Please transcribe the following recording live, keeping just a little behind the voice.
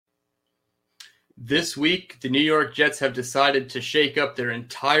This week, the New York Jets have decided to shake up their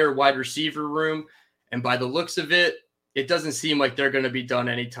entire wide receiver room, and by the looks of it, it doesn't seem like they're going to be done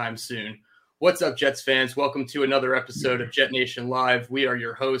anytime soon. What's up, Jets fans? Welcome to another episode of JetNation Live. We are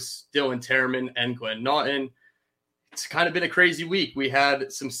your hosts, Dylan Terman and Glenn Naughton. It's kind of been a crazy week. We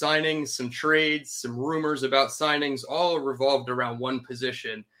had some signings, some trades, some rumors about signings, all revolved around one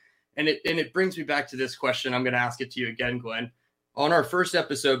position. And it brings me back to this question. I'm going to ask it to you again, Glenn. On our first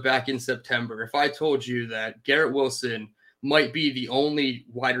episode back in September, if I told you that Garrett Wilson might be the only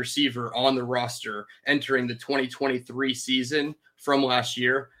wide receiver on the roster entering the 2023 season from last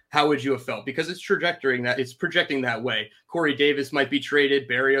year, how would you have felt? Because it's projecting that way. Corey Davis might be traded.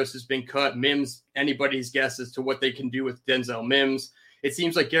 Berrios has been cut. Mims, anybody's guess as to what they can do with Denzel Mims. It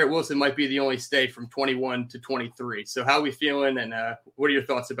seems like Garrett Wilson might be the only stay from 21 to 23. So how are we feeling, and what are your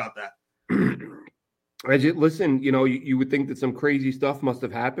thoughts about that? Listen, you would think that some crazy stuff must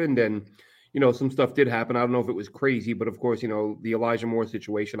have happened, and, some stuff did happen. I don't know if it was crazy, but of course, the Elijah Moore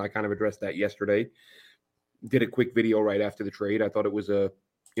situation, I kind of addressed that yesterday. Did a quick video right after the trade. I thought it was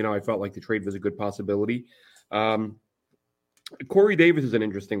I felt like the trade was a good possibility. Corey Davis is an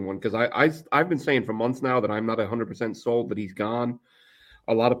interesting one because I've been saying for months now that I'm not 100% sold that he's gone.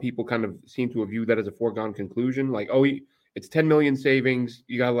 A lot of people kind of seem to view that as a foregone conclusion. Like, it's 10 million savings.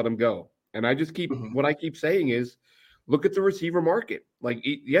 You got to let him go. And I just what I keep saying is, look at the receiver market. Like,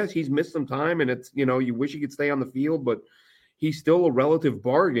 yes, he's missed some time, and it's, you wish he could stay on the field, but he's still a relative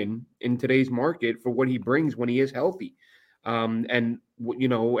bargain in today's market for what he brings when he is healthy. And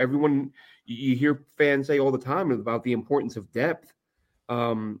everyone, you hear fans say all the time about the importance of depth.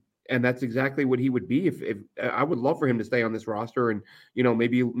 And that's exactly what he would be. If I would love for him to stay on this roster, and,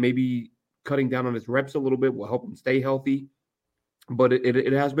 maybe cutting down on his reps a little bit will help him stay healthy. But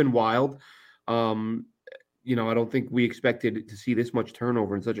it has been wild. I don't think we expected to see this much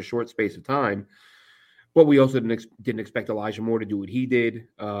turnover in such a short space of time. But we also didn't expect Elijah Moore to do what he did.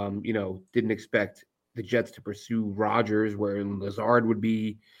 Didn't expect the Jets to pursue Rodgers, where Lazard would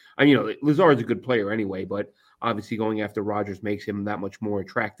be. Lazard's a good player anyway, but obviously going after Rodgers makes him that much more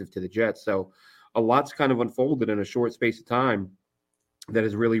attractive to the Jets. So a lot's kind of unfolded in a short space of time that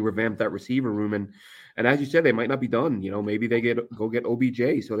has really revamped that receiver room. And as you said, they might not be done. Maybe they go get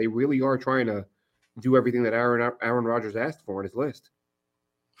OBJ. So they really are trying to do everything that Aaron Rodgers asked for on his list.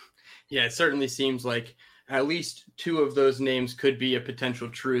 Yeah, it certainly seems like at least two of those names could be a potential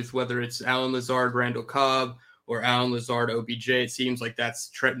truth, whether it's Allen Lazard, Randall Cobb, or Allen Lazard, OBJ. It seems like that's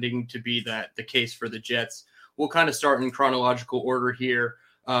trending to be the case for the Jets. We'll kind of start in chronological order here.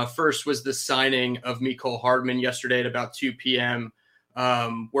 First was the signing of Mecole Hardman yesterday at about 2 p.m.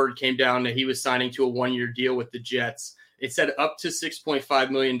 Word came down that he was signing to a one-year deal with the Jets. It said up to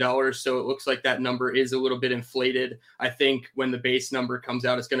 $6.5 million, so it looks like that number is a little bit inflated. I think when the base number comes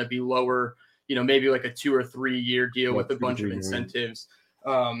out, it's going to be lower, maybe like a 2 or 3 year deal with a bunch of incentives.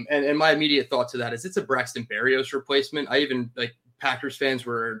 And my immediate thought to that is it's a Braxton Berrios replacement. I even, Packers fans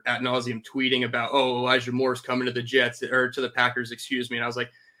were ad nauseum tweeting about, Elijah Moore's coming to the Jets, or to the Packers, and I was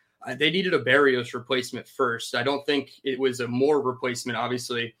like, they needed a Berrios replacement first. I don't think it was a Moore replacement,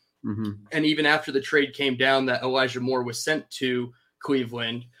 obviously. Mm-hmm. And even after the trade came down that Elijah Moore was sent to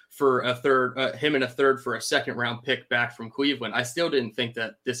Cleveland for a third, him and a third for a second round pick back from Cleveland, I still didn't think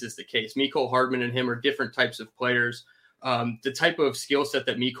that this is the case. Mecole Hardman and him are different types of players. The type of skill set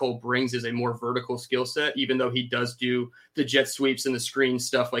that Mecole brings is a more vertical skill set, even though he does do the jet sweeps and the screen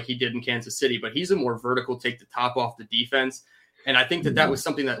stuff like he did in Kansas City, but he's a more vertical, take the top off the defense. And I think that was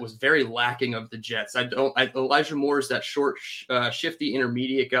something that was very lacking of the Jets. Elijah Moore is that short, shifty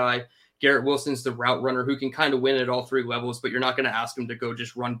intermediate guy. Garrett Wilson's the route runner who can kind of win at all three levels, but you're not going to ask him to go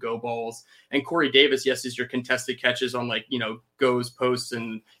just run go balls. And Corey Davis, yes, is your contested catches on goes, posts,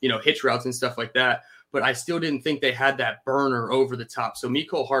 and, hitch routes and stuff like that. But I still didn't think they had that burner over the top. So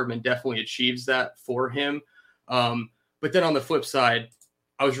Mecole Hardman definitely achieves that for him. But then on the flip side,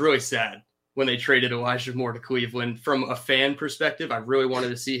 I was really sad when they traded Elijah Moore to Cleveland. From a fan perspective, I really wanted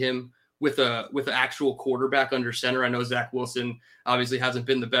to see him with an actual quarterback under center. I know Zach Wilson obviously hasn't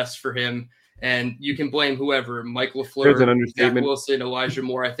been the best for him, and you can blame whoever, Mike LaFleur, Zach Wilson, Elijah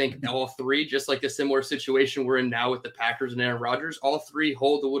Moore. I think all three, just like the similar situation we're in now with the Packers and Aaron Rodgers, all three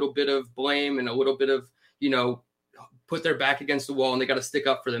hold a little bit of blame and a little bit of, put their back against the wall, and they got to stick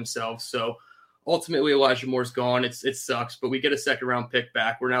up for themselves. So ultimately, Elijah Moore's gone. It sucks, but we get a second-round pick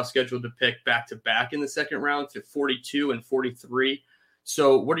back. We're now scheduled to pick back-to-back in the second round to 42 and 43.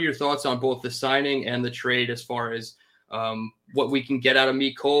 So what are your thoughts on both the signing and the trade as far as what we can get out of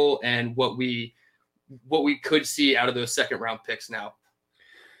Mecole and what we could see out of those second-round picks now?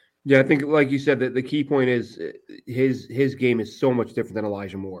 Yeah, I think, like you said, that the key point is his game is so much different than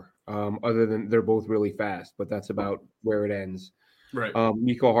Elijah Moore. Other than they're both really fast, but that's about where it ends. Right.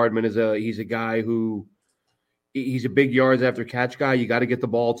 Mecole Hardman he's a guy who he's a big yards after catch guy. You got to get the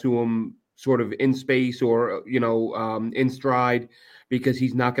ball to him sort of in space or in stride, because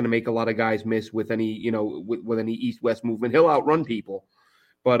he's not going to make a lot of guys miss with any with any east west movement. He'll outrun people,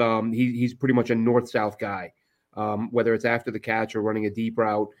 but he's pretty much a north south guy. Whether it's after the catch or running a deep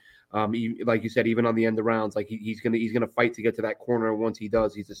route. Like you said, even on the end of rounds, like he's gonna fight to get to that corner. Once he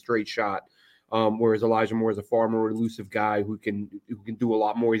does, he's a straight shot. Whereas Elijah Moore is a far more elusive guy who can do a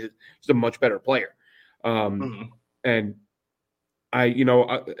lot more. He's a much better player. And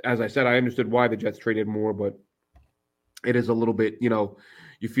as I said, I understood why the Jets traded Moore, but it is a little bit,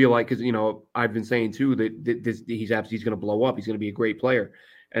 you feel like, because I've been saying too that he's going to blow up. He's going to be a great player,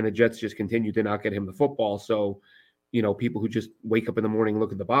 and the Jets just continue to not get him the football. So, people who just wake up in the morning,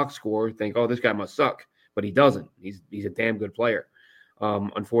 look at the box score, think, "Oh, this guy must suck," but he doesn't. He's a damn good player.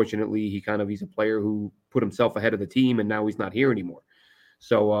 Unfortunately, he's a player who put himself ahead of the team, and now he's not here anymore.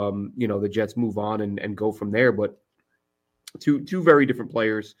 So, the Jets move on and go from there. But two very different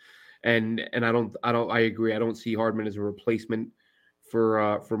players, and I agree. I don't see Hardman as a replacement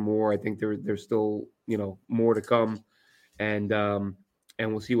for Moore. I think there's still more to come, and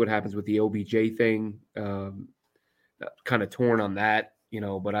we'll see what happens with the OBJ thing. Kind of torn on that,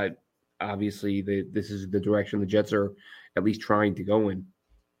 but obviously this is the direction the Jets are at least trying to go in.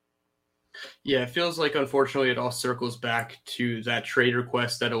 Yeah, it feels like, unfortunately, it all circles back to that trade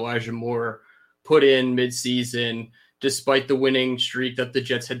request that Elijah Moore put in midseason, despite the winning streak that the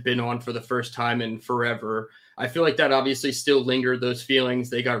Jets had been on for the first time in forever. I feel like that obviously still lingered, those feelings.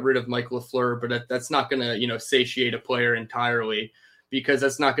 They got rid of Mike LaFleur, but that's not going to, satiate a player entirely, because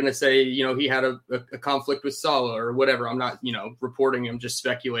that's not going to say, he had a conflict with Saleh or whatever. I'm not, reporting, I'm just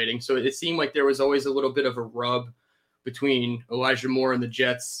speculating. So it seemed like there was always a little bit of a rub between Elijah Moore and the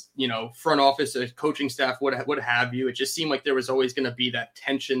Jets, front office, coaching staff, what have you. It just seemed like there was always going to be that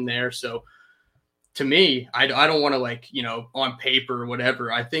tension there. So to me, I don't want to on paper or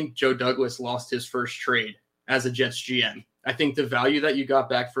whatever. I think Joe Douglas lost his first trade as a Jets GM. I think the value that you got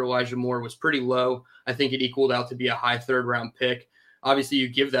back for Elijah Moore was pretty low. I think it equaled out to be a high third-round pick. Obviously, you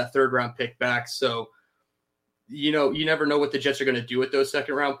give that third-round pick back, so you never know what the Jets are going to do with those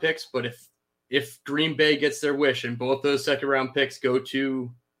second-round picks. But if Green Bay gets their wish and both those second-round picks go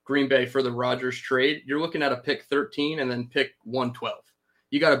to Green Bay for the Rodgers trade, you're looking at a pick 13 and then pick 112.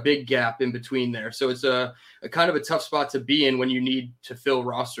 You got a big gap in between there. So it's a kind of a tough spot to be in when you need to fill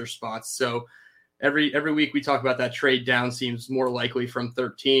roster spots. So every week we talk about that trade down seems more likely from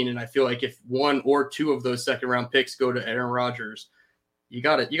 13. And I feel like if one or two of those second round picks go to Aaron Rodgers, you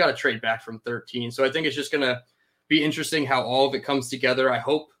got to trade back from 13. So I think it's just going to be interesting how all of it comes together.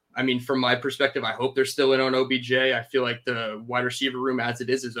 From my perspective, I hope they're still in on OBJ. I feel like the wide receiver room as it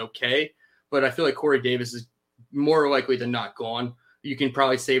is okay, but I feel like Corey Davis is more likely than not gone. You can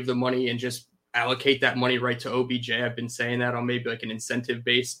probably save the money and just allocate that money right to OBJ. I've been saying that on maybe like an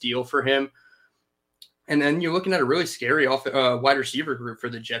incentive-based deal for him. And then you're looking at a really scary wide receiver group for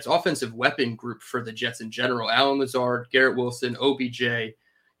the Jets, offensive weapon group for the Jets in general. Allen Lazard, Garrett Wilson, OBJ.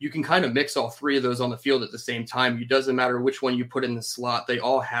 You can kind of mix all three of those on the field at the same time. It doesn't matter which one you put in the slot. They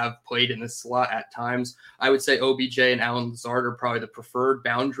all have played in the slot at times. I would say OBJ and Allen Lazard are probably the preferred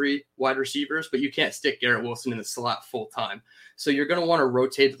boundary wide receivers, but you can't stick Garrett Wilson in the slot full time. So you're going to want to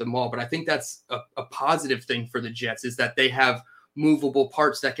rotate them all. But I think that's a positive thing for the Jets, is that they have movable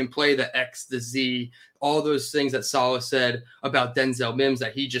parts that can play the X, the Z, all those things that Saleh said about Denzel Mims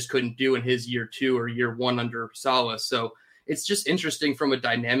that he just couldn't do in his year 2 or year 1 under Saleh. So it's just interesting from a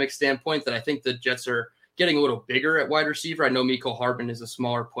dynamic standpoint that I think the Jets are getting a little bigger at wide receiver. I know Mecole Hardman is a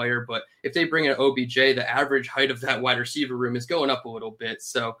smaller player, but if they bring in OBJ, the average height of that wide receiver room is going up a little bit.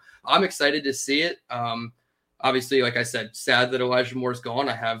 So I'm excited to see it. Obviously, like I said, sad that Elijah Moore's gone.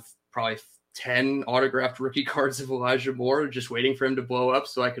 I have probably 10 autographed rookie cards of Elijah Moore just waiting for him to blow up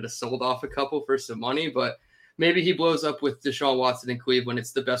so I could have sold off a couple for some money. But maybe he blows up with Deshaun Watson in Cleveland.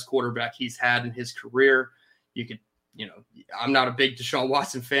 It's the best quarterback he's had in his career. I'm not a big Deshaun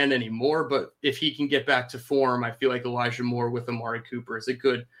Watson fan anymore, but if he can get back to form, I feel like Elijah Moore with Amari Cooper is a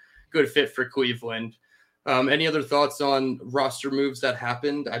good fit for Cleveland. Any other thoughts on roster moves that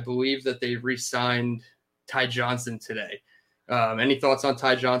happened? I believe that they re-signed Ty Johnson today. Any thoughts on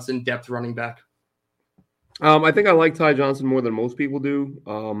Ty Johnson, depth running back? I think I like Ty Johnson more than most people do.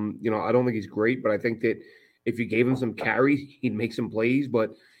 I don't think he's great, but I think that if you gave him some carries, he'd make some plays.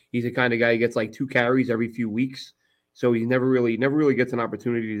 But he's the kind of guy who gets like 2 carries every few weeks, so he never really gets an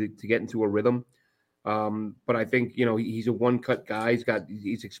opportunity to get into a rhythm. But I think, he's a one-cut guy.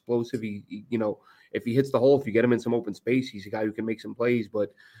 He's explosive. If he hits the hole, if you get him in some open space, he's a guy who can make some plays.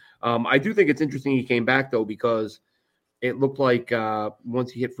 But I do think it's interesting he came back, though, because it looked like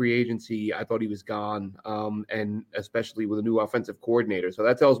once he hit free agency, I thought he was gone, and especially with a new offensive coordinator. So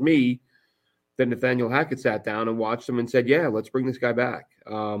that tells me that Nathaniel Hackett sat down and watched him and said, yeah, let's bring this guy back.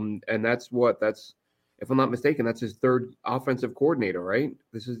 And that's, if I'm not mistaken, that's his third offensive coordinator, right?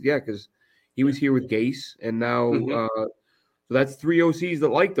 Because he was here with Gase, and now so that's 3 OCs that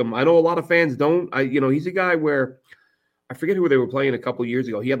liked him. I know a lot of fans don't. He's a guy where I forget who they were playing a couple of years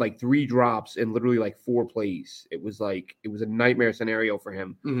ago. He had like 3 drops in literally like 4 plays. It was a nightmare scenario for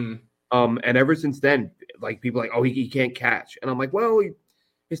him. And ever since then, like people are like, oh, he can't catch, and I'm like, well,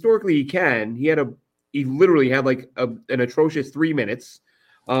 historically he can. He literally had like an atrocious 3 minutes.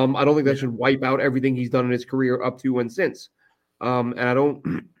 I don't think that should wipe out everything he's done in his career up to and since. And I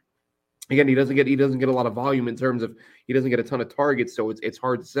don't. Again, he doesn't get a lot of volume in terms of he doesn't get a ton of targets, so it's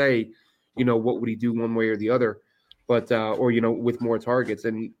hard to say, what would he do one way or the other, but or with more targets,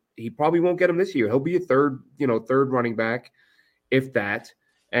 and he probably won't get him this year. He'll be a third running back, if that,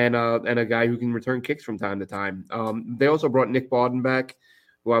 and a guy who can return kicks from time to time. They also brought Nick Bawden back,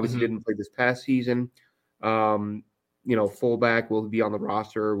 who obviously didn't play this past season. Fullback, will he be on the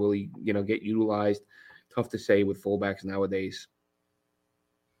roster? Will he get utilized? Tough to say with fullbacks nowadays.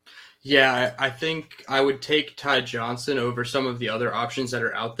 Yeah, I think I would take Ty Johnson over some of the other options that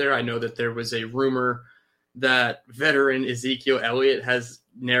are out there. I know that there was a rumor that veteran Ezekiel Elliott has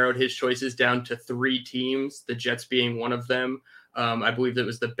narrowed his choices down to 3 teams, the Jets being one of them. I believe it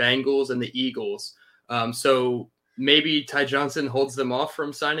was the Bengals and the Eagles. So maybe Ty Johnson holds them off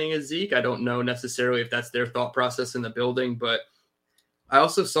from signing a Zeke. I don't know necessarily if that's their thought process in the building, but I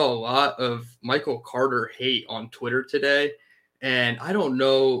also saw a lot of Mecole Carter hate on Twitter today. And I don't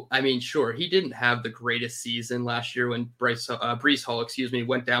know. I mean, sure, he didn't have the greatest season last year when Breece Hall,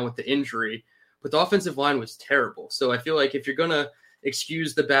 went down with the injury, but the offensive line was terrible. So I feel like if you're going to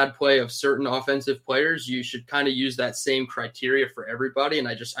excuse the bad play of certain offensive players, you should kind of use that same criteria for everybody. And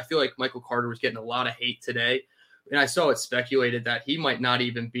I feel like Mecole Carter was getting a lot of hate today. And I saw it speculated that he might not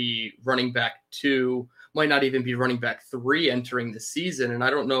even be running back 2, might not even be running back 3 entering the season. And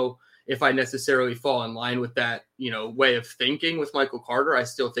I don't know if I necessarily fall in line with that, way of thinking with Mecole Carter. I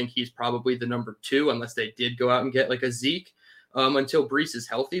still think he's probably the number 2, unless they did go out and get like a Zeke until Breece is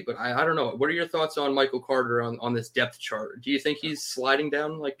healthy. But I don't know. What are your thoughts on Mecole Carter on this depth chart? Do you think he's sliding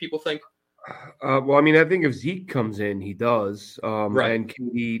down like people think? Well, I mean, I think if Zeke comes in, he does. Right. And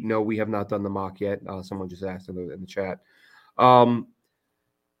Katie, no, we have not done the mock yet. Someone just asked in the chat. Yeah,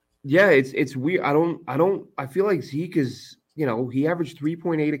 it's weird. I feel like Zeke is, he averaged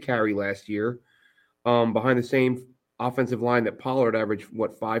 3.8 a carry last year, behind the same offensive line that Pollard averaged,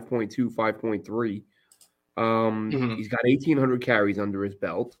 5.2, 5.3. He's got 1,800 carries under his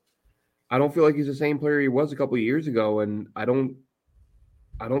belt. I don't feel like he's the same player he was a couple of years ago, and I don't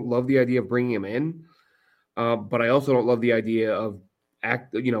love the idea of bringing him in, but I also don't love the idea of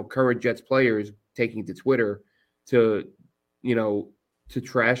current Jets players taking to Twitter to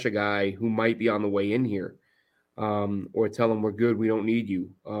trash a guy who might be on the way in here. Or tell them we're good, we don't need you.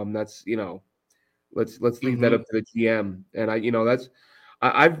 That's let's leave that up to the GM. And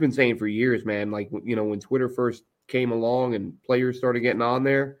I've been saying for years, man. Like when Twitter first came along and players started getting on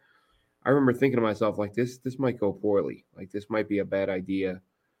there, I remember thinking to myself like this might go poorly. Like this might be a bad idea.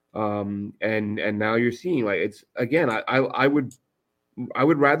 And now you're seeing like it's again. I would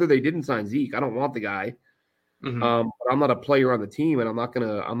rather they didn't sign Zeke. I don't want the guy. But I'm not a player on the team, and I'm not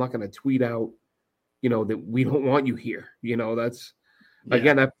gonna tweet out that we don't want you here. That's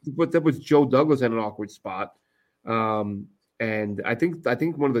again, that was Joe Douglas in an awkward spot. And I think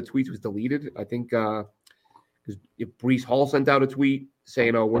one of the tweets was deleted. I think because Breece Hall sent out a tweet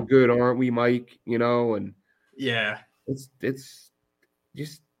saying, "Oh, we're good, aren't we, Mike?" And it's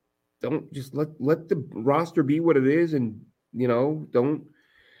just don't just let the roster be what it is, and don't.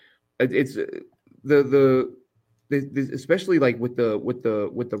 It's the especially like with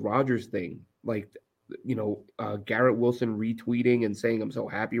the Rodgers thing, like. Garrett Wilson retweeting and saying I'm so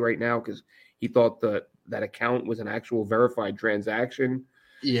happy right now because he thought that account was an actual verified transaction.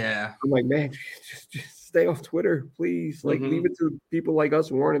 Yeah. I'm like, man, just stay off Twitter, please. Like, leave it to people like us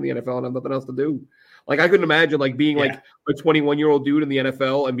who aren't in the NFL and have nothing else to do. Like, I couldn't imagine like being like a 21-year-old dude in the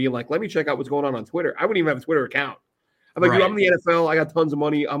NFL and being like, let me check out what's going on Twitter. I wouldn't even have a Twitter account. I'm like, dude, I'm in the NFL. I got tons of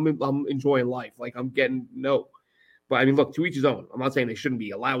money. I'm enjoying life. Like, I'm getting But I mean, look, to each his own. I'm not saying they shouldn't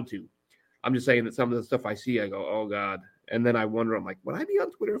be allowed to. I'm just saying that some of the stuff I see, I go, oh, God. And then I wonder, I'm like, would I be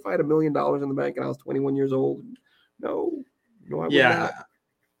on Twitter if I had $1 million in the bank and I was 21 years old? No, I would not.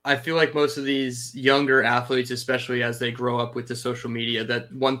 I feel like most of these younger athletes, especially as they grow up with the social media,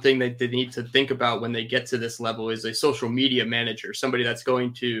 that one thing that they need to think about when they get to this level is a social media manager, somebody that's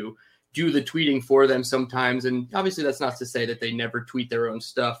going to do the tweeting for them sometimes. And obviously that's not to say that they never tweet their own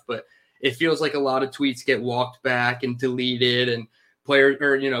stuff, but it feels like a lot of tweets get walked back and deleted, and players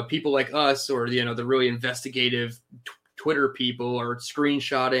or, people like us or, the really investigative Twitter people are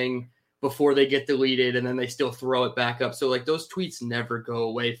screenshotting before they get deleted, and then they still throw it back up. So like those tweets never go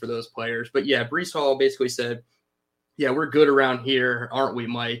away for those players. But yeah, Breece Hall basically said, yeah, we're good around here, aren't we,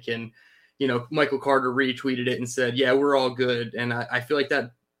 Mike? And, Mecole Carter retweeted it and said, yeah, we're all good. And I feel like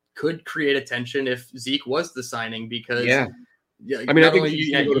that could create attention if Zeke was the signing, because I mean, I think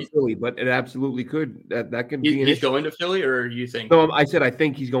he's going to go to Philly, but it absolutely could. That could be an issue. He's going to Philly, or you think? No, I said I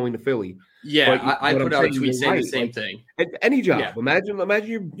think he's going to Philly. Yeah, I put out a tweet saying the same thing. Any job. Yeah.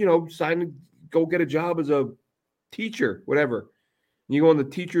 Imagine you sign to go get a job as a teacher, whatever. You go on the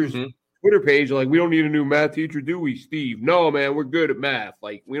teacher's Twitter page, like, we don't need a new math teacher, do we, Steve? No, man, we're good at math.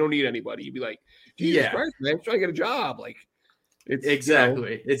 Like, we don't need anybody. You'd be like, Jesus Christ, man, I'm trying to get a job. Like, it's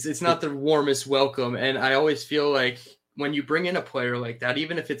exactly. It's not the warmest welcome, and I always feel like when you bring in a player like that,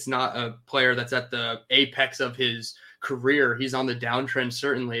 even if it's not a player that's at the apex of his career, he's on the downtrend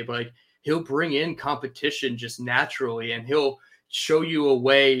certainly, but like, he'll bring in competition just naturally, and he'll show you a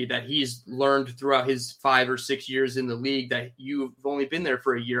way that he's learned throughout his 5 or 6 years in the league that you've only been there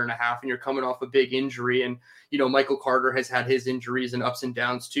for a year and a half, and you're coming off a big injury. And, Mecole Carter has had his injuries and ups and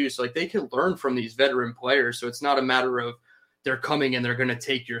downs too. So like they can learn from these veteran players. So it's not a matter of they're coming and they're going to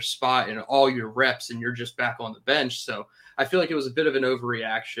take your spot and all your reps and you're just back on the bench. So I feel like it was a bit of an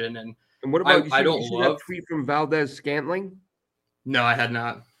overreaction. And what about I don't love that tweet from Valdez Scantling? No, I had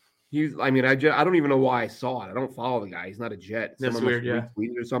not. I don't even know why I saw it. I don't follow the guy. He's not a Jet. That's weird, yeah.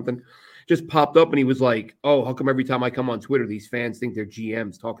 Retweeted or something. Just popped up and he was like, oh, how come every time I come on Twitter, these fans think they're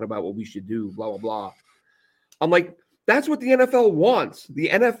GMs talking about what we should do, blah, blah, blah. I'm like, that's what the NFL wants. The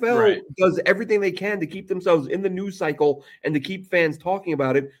NFL does everything they can to keep themselves in the news cycle and to keep fans talking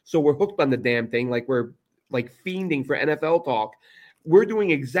about it. So we're hooked on the damn thing. Like we're like fiending for NFL talk. We're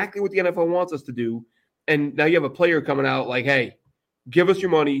doing exactly what the NFL wants us to do. And now you have a player coming out like, hey, give us your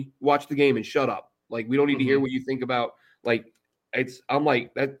money, watch the game, and shut up. Like, we don't need to hear what you think about. Like, I'm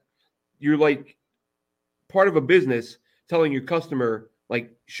like that. You're like part of a business telling your customer,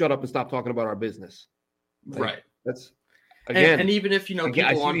 like, shut up and stop talking about our business. Like, right. That's again. And even if people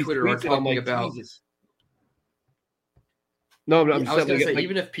on Twitter are talking about. Jesus. No, I'm just saying,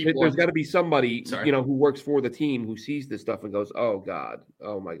 even if people, there's got to be somebody, who works for the team who sees this stuff and goes, "Oh God,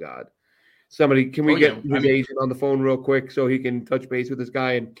 oh my God." Somebody, can we get his agent on the phone real quick so he can touch base with this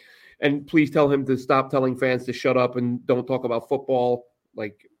guy and please tell him to stop telling fans to shut up and don't talk about football?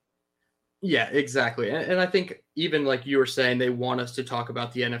 Like, yeah, exactly. And I think even like you were saying, they want us to talk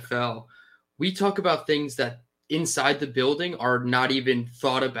about the NFL. We talk about things that inside the building are not even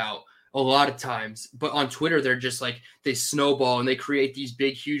thought about a lot of times, but on Twitter, they're just like, they snowball and they create these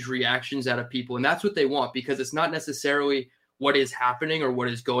big, huge reactions out of people. And that's what they want, because it's not necessarily what is happening or what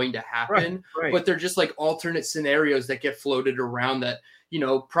is going to happen, but they're just like alternate scenarios that get floated around that,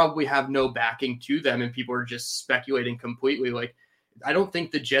 probably have no backing to them. And people are just speculating completely. Like, I don't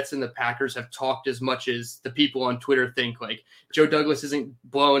think the Jets and the Packers have talked as much as the people on Twitter think. Like, Joe Douglas isn't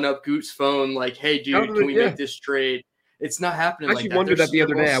blowing up Goot's phone like, hey, dude, can we make this trade? It's not happening like that. I actually wondered that the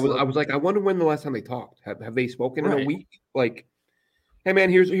other day. I was like, I wonder when the last time they talked. Have they spoken in a week? Like, hey, man,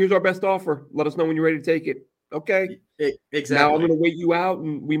 here's our best offer. Let us know when you're ready to take it. Okay. Exactly. Now I'm going to wait you out,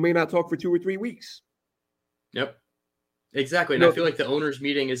 and we may not talk for 2 or 3 weeks. Yep. Exactly. And I feel like the owners'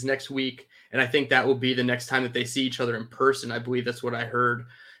 meeting is next week, and I think that will be the next time that they see each other in person. I believe that's what I heard.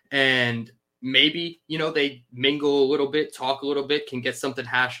 And maybe, they mingle a little bit, talk a little bit, can get something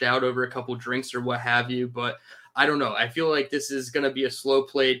hashed out over a couple drinks or what have you. But I don't know. I feel like this is going to be a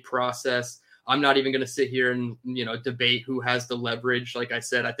slow-played process. I'm not even going to sit here and, debate who has the leverage. Like I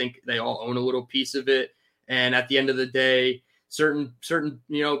said, I think they all own a little piece of it. And at the end of the day, certain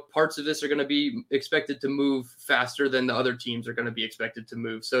parts of this are going to be expected to move faster than the other teams are going to be expected to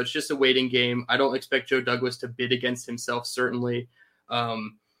move. So it's just a waiting game. I don't expect Joe Douglas to bid against himself, certainly.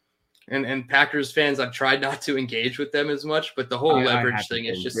 And Packers fans, I've tried not to engage with them as much, but the whole leverage thing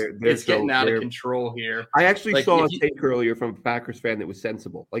is just it's getting out of control here. I actually saw a take earlier from a Packers fan that was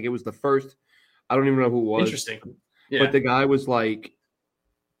sensible. Like, it was the first, I don't even know who it was. Interesting. Yeah. But the guy was like,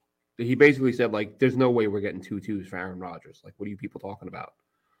 he basically said, like, there's no way we're getting 2 twos for Aaron Rodgers. Like, what are you people talking about?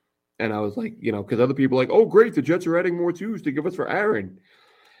 And I was like, because other people are like, oh, great, the Jets are adding more 2s to give us for Aaron.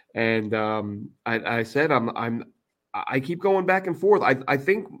 And I said, I keep going back and forth. I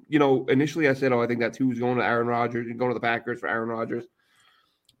think, initially I said, I think that 2 is going to Aaron Rodgers and going to the Packers for Aaron Rodgers.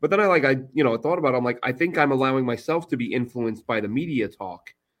 But then I thought about it. I'm like, I think I'm allowing myself to be influenced by the media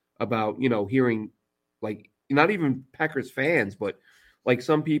talk about, hearing like not even Packers fans, but like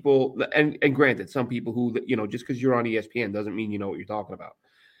some people, and granted, some people who, just because you're on ESPN doesn't mean you know what you're talking about.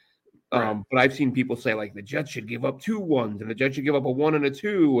 Right. But I've seen people say like the Jets should give up 2 1s and the Jets should give up a 1 and a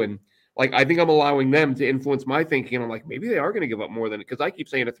 2. And like, I think I'm allowing them to influence my thinking. And I'm like, maybe they are going to give up more than it, because I keep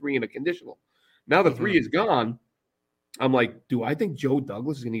saying a 3 and a conditional. Now the 3 is gone. I'm like, do I think Joe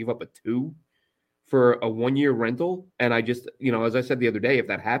Douglas is going to give up a 2 for a 1-year rental? And I just, as I said the other day, if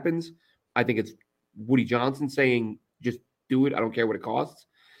that happens, I think it's Woody Johnson saying, just do it. I don't care what it costs.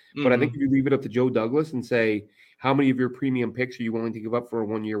 But I think if you leave it up to Joe Douglas and say, how many of your premium picks are you willing to give up for a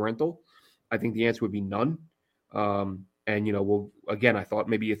 1-year rental? I think the answer would be none. And, I thought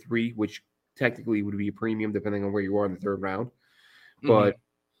maybe a 3, which technically would be a premium depending on where you are in the 3rd round. But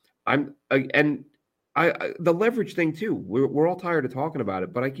the leverage thing too, we're all tired of talking about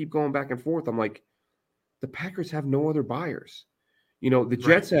it, but I keep going back and forth. I'm like, the Packers have no other buyers. The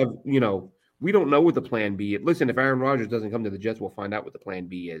Jets have, we don't know what the plan B is. Listen, if Aaron Rodgers doesn't come to the Jets, we'll find out what the plan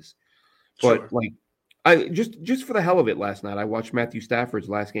B is. But I just for the hell of it, last night I watched Matthew Stafford's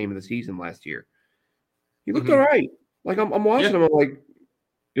last game of the season last year. He looked all right. Like I'm watching him. I'm like,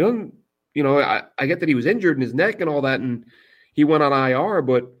 I get that he was injured in his neck and all that, and he went on IR.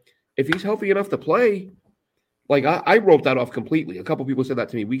 But if he's healthy enough to play, like I wrote that off completely. A couple people said that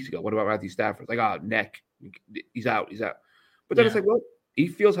to me weeks ago. What about Matthew Stafford? Like, neck, he's out. But then it's like, well, he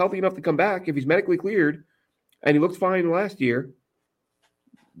feels healthy enough to come back if he's medically cleared, and he looked fine last year.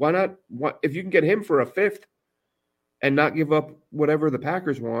 Why not? If you can get him for a 5th and not give up whatever the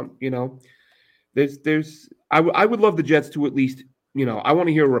Packers want, I would love the Jets to at least, I want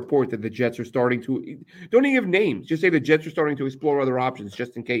to hear a report that the Jets are starting to, don't even give names, just say the Jets are starting to explore other options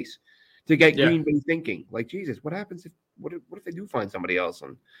just in case, to get Green Bay thinking. Like, Jesus, what happens what if they do find somebody else?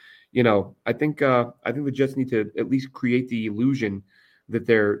 And I think the Jets need to at least create the illusion that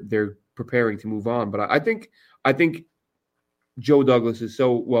they're preparing to move on. But I think Joe Douglas is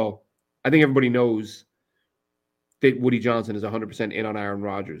I think everybody knows that Woody Johnson is 100% in on Aaron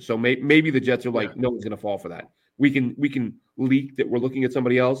Rodgers. So maybe the Jets are like, no one's going to fall for that. We can leak that we're looking at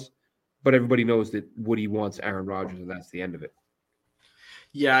somebody else, but everybody knows that Woody wants Aaron Rodgers, and that's the end of it.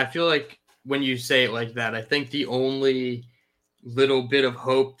 Yeah, I feel like when you say it like that, I think the only little bit of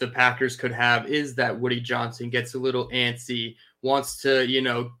hope the Packers could have is that Woody Johnson gets a little antsy, wants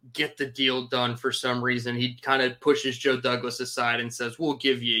to, get the deal done for some reason. He kind of pushes Joe Douglas aside and says, we'll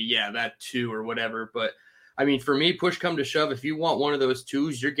give you, that 2 or whatever. But I mean, for me, push come to shove, if you want one of those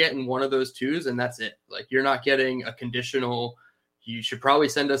 2s, you're getting one of those 2s, and that's it. Like, you're not getting a conditional. You should probably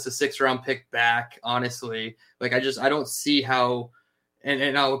send us a 6th-round pick back, honestly. Like, I don't see how.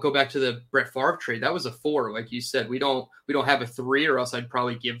 And I'll go back to the Brett Favre trade. That was a 4, like you said. We don't have a 3, or else I'd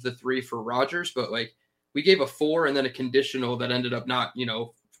probably give the 3 for Rodgers. But like, we gave a 4 and then a conditional that ended up not,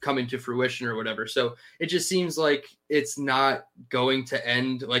 coming to fruition or whatever. So it just seems like it's not going to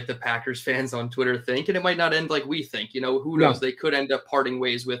end like the Packers fans on Twitter think, and it might not end like we think. Who knows? They could end up parting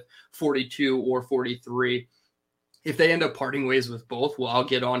ways with 42 or 43. If they end up parting ways with both, well, I'll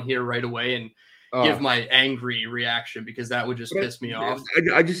get on here right away and give my angry reaction, because that would just piss me off.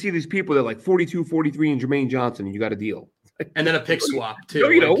 I just see these people that are like 42, 43 and Jermaine Johnson, and you got a deal. And then a pick swap too. No,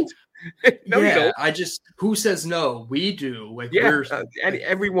 you don't. No, you don't. Who says no? We do. Like, and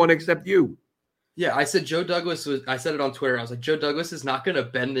everyone except you. Yeah, I said Joe Douglas I said it on Twitter. I was like, Joe Douglas is not going to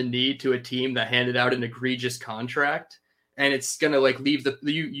bend the knee to a team that handed out an egregious contract. And it's going to like leave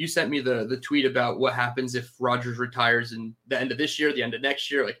you sent me the tweet about what happens if Rodgers retires in the end of this year, the end of next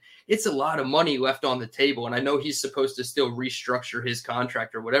year. Like, it's a lot of money left on the table. And I know he's supposed to still restructure his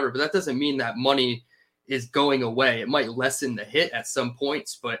contract or whatever, but that doesn't mean that money is going away. It might lessen the hit at some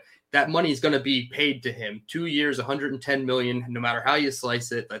points, but that money is going to be paid to him. 2 years, $110 million, no matter how you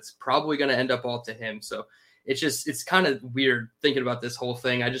slice it, that's probably going to end up all to him. So it's kind of weird thinking about this whole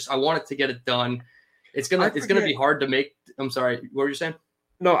thing. I wanted to get it done. It's going to be hard to make. I'm sorry. What were you saying?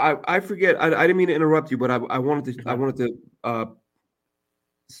 No, I forget. I didn't mean to interrupt you, but I wanted to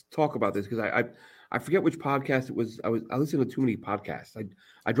talk about this, because I forget which podcast it was. I listen to too many podcasts.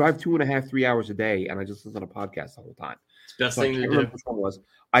 I drive 2.5, 3 hours a day, and I just listen to podcasts the whole time. It's the best thing to do. Which one was.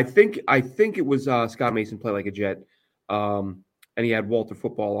 I think it was Scott Mason Play Like a Jet, and he had Walter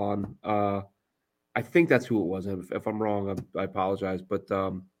Football on. I think that's who it was. If I'm wrong, I apologize. But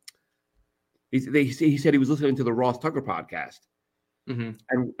he said he was listening to the Ross Tucker podcast,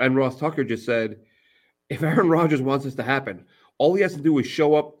 and Ross Tucker just said, if Aaron Rodgers wants this to happen, all he has to do is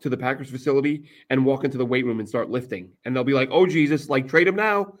show up to the Packers facility and walk into the weight room and start lifting, and they'll be like, "Oh Jesus, like trade him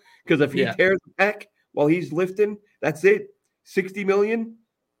now," because if he tears the pec while he's lifting, that's it. $60 million.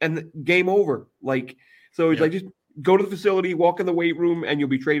 and game over. Like, so it's like, just go to the facility, walk in the weight room, and you'll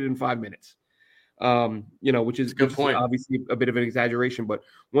be traded in 5 minutes. Which is obviously a bit of an exaggeration, but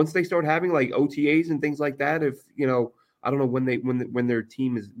once they start having like OTAs and things like that, if I don't know when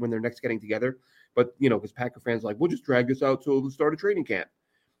they're next getting together, but because Packer fans are like, we'll just drag this out till the start of training camp.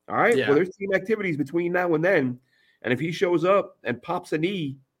 All right, well, there's team activities between now and then, and if he shows up and pops a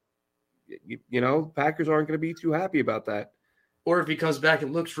knee, Packers aren't going to be too happy about that. Or if he comes back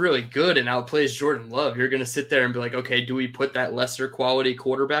and looks really good and outplays Jordan Love, you're going to sit there and be like, okay, do we put that lesser quality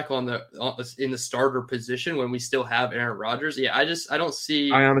quarterback in the starter position when we still have Aaron Rodgers? Yeah, I don't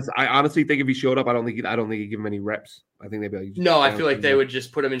see. I honestly think if he showed up, I don't think he'd give him any reps. I think they'd be like, no, I feel like they would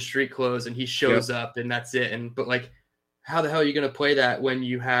just put him in street clothes and he shows up and that's it. But like, how the hell are you going to play that when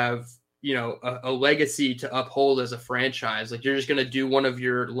you have a legacy to uphold as a franchise? Like, you're just going to do one of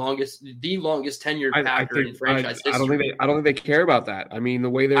the longest tenured Packer in franchise history. I don't think they care about that. I mean,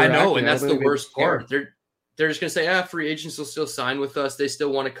 the way they're acting, and that's the worst part. They're just going to say, free agents will still sign with us. They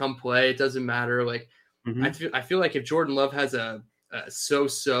still want to come play. It doesn't matter. Like, I feel like if Jordan Love has a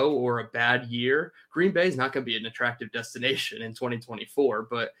so-so or a bad year, Green Bay is not going to be an attractive destination in 2024.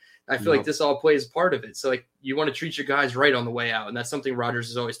 But I feel like this all plays part of it. So, like, you want to treat your guys right on the way out. And that's something Rodgers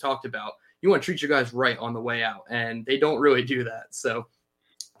has always talked about. You want to treat your guys right on the way out. And they don't really do that. So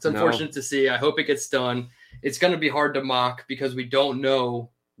it's unfortunate to see. I hope it gets done. It's going to be hard to mock because we don't know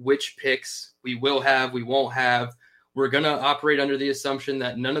which picks we will have, we won't have. We're going to operate under the assumption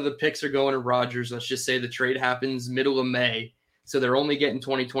that none of the picks are going to Rodgers. Let's just say the trade happens middle of May. So they're only getting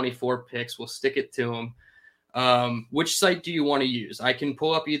 2024 picks. We'll stick it to them. Which site do you want to use? I can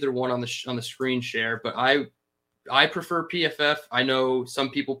pull up either one on the screen share, but I prefer PFF. I know some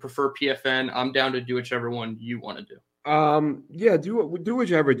people prefer PFN. I'm down to do whichever one you want to do. Do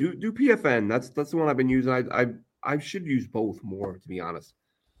whichever. Do PFN. That's the one I've been using. I should use both more, to be honest.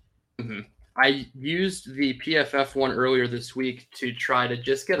 Mm-hmm. I used the PFF one earlier this week to try to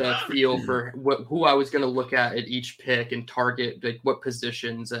just get a feel for who I was going to look at each pick and target, like what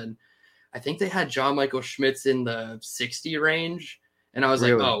positions. And I think they had John Michael Schmitz in the 60 range. And I was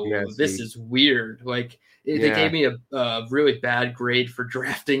this is weird. Like, they gave me a really bad grade for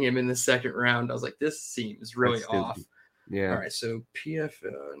drafting him in the second round. I was like, this seems really off. Yeah. All right. So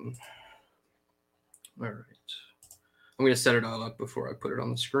PFN. All right. I'm going to set it all up before I put it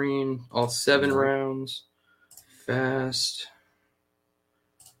on the screen. All 7 rounds. Fast.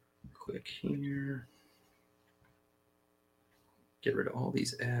 Click here. Get rid of all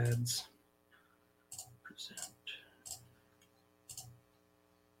these ads. Present.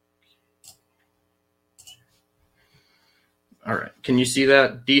 All right. Can you see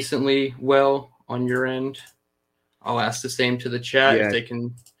that decently well on your end? I'll ask the same to the chat if they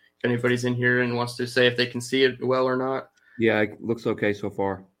can. If anybody's in here and wants to say if they can see it well or not. Yeah, it looks okay so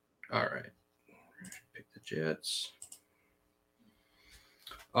far. All right. Pick the Jets.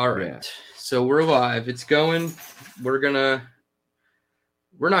 All right. Yeah. So we're live. It's going. We're not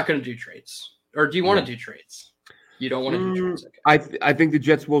gonna do trades. Or do you want to do trades? You don't want to do trades. Okay. I think the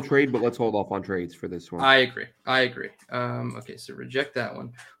Jets will trade, but let's hold off on trades for this one. I agree. Okay, so reject that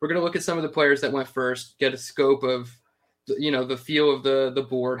one. We're gonna look at some of the players that went first, get a scope of the feel of the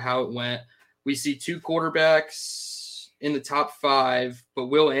board, how it went. We see 2 quarterbacks in the top 5, but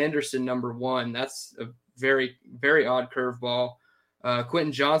Will Anderson, number 1. That's a very, very odd curveball.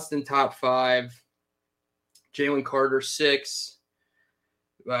 Quentin Johnston, top 5. Jalen Carter, 6.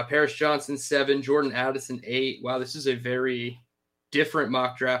 Paris Johnson, 7. Jordan Addison, 8. Wow, this is a very different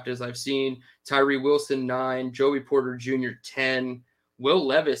mock draft as I've seen. Tyree Wilson, 9. Joey Porter Jr., 10. Will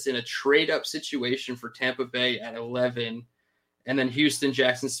Levis in a trade-up situation for Tampa Bay at 11. And then Houston,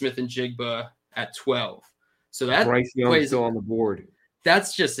 Jackson Smith, and Jigba at 12. So that Bryce Young still on the board.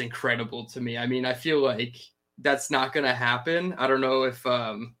 That's just incredible to me. I mean, I feel like that's not going to happen. I don't know if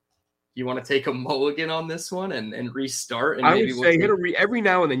you want to take a mulligan on this one and restart. And I would say every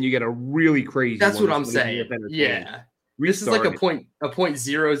now and then you get a really crazy. That's what I'm saying. Yeah, this is like a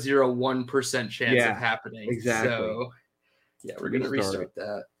 0.001% chance of happening. Exactly. So yeah, we're going to restart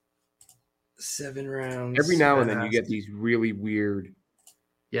that. 7 rounds. Every now and then you get these really weird.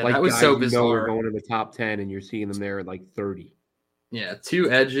 Yeah, that was so bizarre. We're going in the top 10 and you're seeing them there at like 30. Yeah,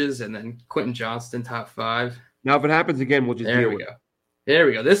 2 edges and then Quentin Johnston, top 5. Now, if it happens again, we'll just deal with it. There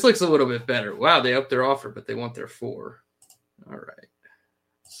we go. This looks a little bit better. Wow, they upped their offer, but they want their 4. All right.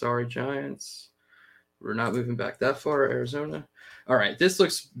 Sorry, Giants. We're not moving back that far, Arizona. All right, this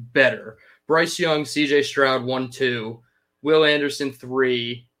looks better. Bryce Young, CJ Stroud, 1-2. Will Anderson,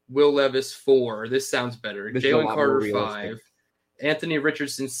 3. Will Levis, 4. This sounds better. Jalen Carter, 5. Anthony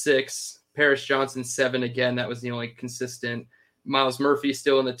Richardson, 6. Paris Johnson, 7. Again, that was the only consistent. Miles Murphy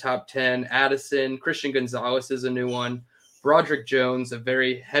still in the top 10. Addison, Christian Gonzalez is a new one. Broderick Jones, a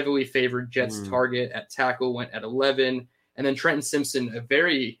very heavily favored Jets target at tackle, went at 11. And then Trenton Simpson, a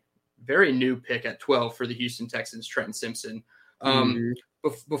very, very new pick at 12 for the Houston Texans, Trenton Simpson.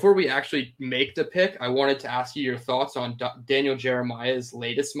 Before we actually make the pick, I wanted to ask you your thoughts on Daniel Jeremiah's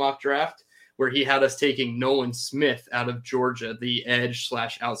latest mock draft, where he had us taking Nolan Smith out of Georgia, the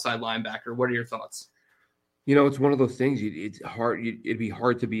edge/outside linebacker. What are your thoughts? It's one of those things. It's hard. It'd be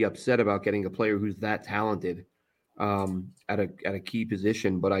hard to be upset about getting a player who's that talented at a key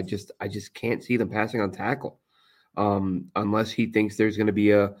position, but I just can't see them passing on tackle unless he thinks there's going to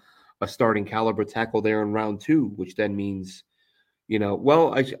be a starting caliber tackle there in round 2, which then means,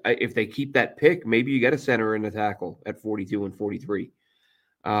 if they keep that pick, maybe you get a center and a tackle at 42 and 43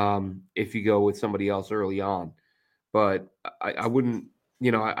 if you go with somebody else early on. But I wouldn't,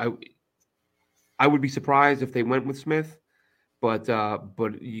 I would be surprised if they went with Smith, but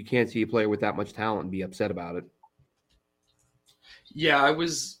you can't see a player with that much talent and be upset about it. Yeah, I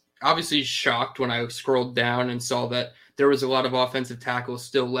was obviously shocked when I scrolled down and saw that there was a lot of offensive tackles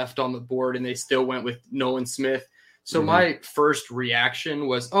still left on the board, and they still went with Nolan Smith. So my first reaction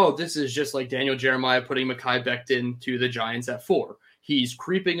was, oh, this is just like Daniel Jeremiah putting Mekhi Becton to the Giants at 4. He's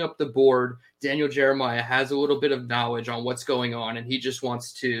creeping up the board. Daniel Jeremiah has a little bit of knowledge on what's going on, and he just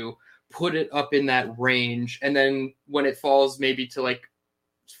wants to put it up in that range. And then when it falls maybe to like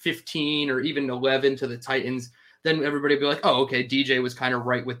 15 or even 11 to the Titans, then everybody will be like, oh, okay, DJ was kind of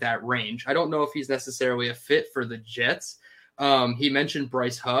right with that range. I don't know if he's necessarily a fit for the Jets. He mentioned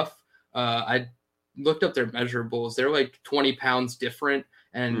Bryce Huff. I looked up their measurables. They're like 20 pounds different.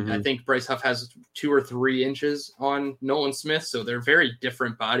 And I think Bryce Huff has 2 or 3 inches on Nolan Smith. So they're very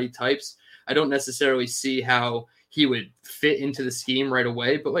different body types. I don't necessarily see how he would fit into the scheme right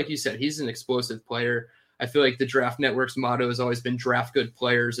away. But like you said, he's an explosive player. I feel like the Draft Network's motto has always been draft good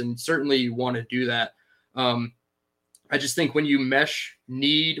players, and certainly you want to do that. I just think when you mesh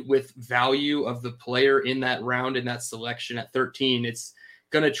need with value of the player in that round, in that selection at 13, it's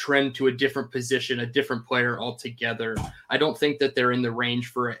going to trend to a different position, a different player altogether. I don't think that they're in the range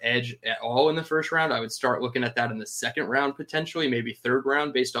for an edge at all in the first round. I would start looking at that in the second round, potentially, maybe third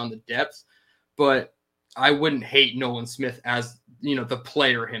round based on the depth. But I wouldn't hate Nolan Smith as, the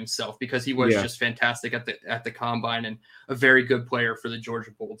player himself, because he was just fantastic at the combine and a very good player for the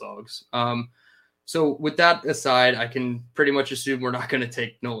Georgia Bulldogs. So with that aside, I can pretty much assume we're not going to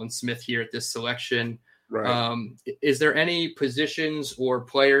take Nolan Smith here at this selection. Right. Is there any positions or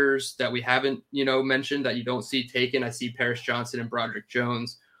players that we haven't, mentioned that you don't see taken? I see Paris Johnson and Broderick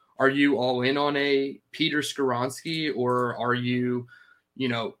Jones. Are you all in on a Peter Skoronski, or are you,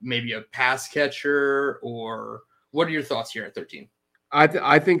 maybe a pass catcher, or what are your thoughts here at 13?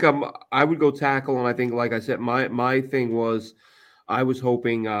 I think I would go tackle, and I think, like I said, my thing was, I was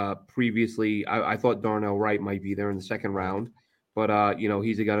hoping previously, I thought Darnell Wright might be there in the second round, but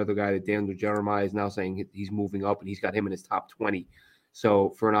he's another guy that Daniel Jeremiah is now saying he's moving up, and he's got him in his top 20.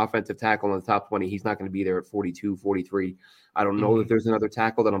 So for an offensive tackle in the top 20, he's not going to be there at 42, 43. I don't know that there's another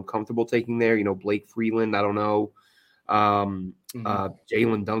tackle that I'm comfortable taking there. Blake Freeland, I don't know.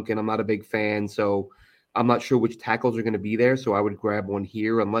 Jalen Duncan, I'm not a big fan. So I'm not sure which tackles are going to be there. So I would grab one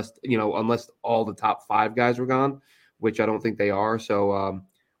here unless all the top 5 guys were gone, which I don't think they are. So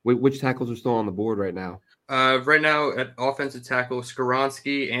which tackles are still on the board right now? Right now at offensive tackle,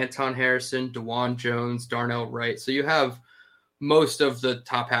 Skoronski, Anton Harrison, DeJuan Jones, Darnell Wright. So you have most of the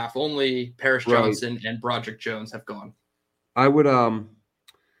top half. Only Paris Johnson and Broderick Jones have gone. I would go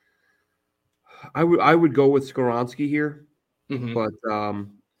with Skoronski here, but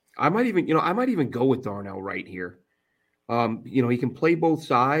I might even go with Darnell Wright here. He can play both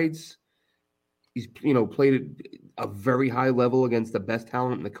sides. He's played at a very high level against the best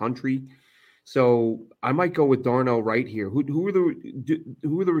talent in the country. So I might go with Darnell Wright here. Who are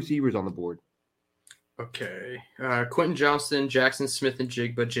the receivers on the board? Okay. Quentin Johnston, Jackson Smith and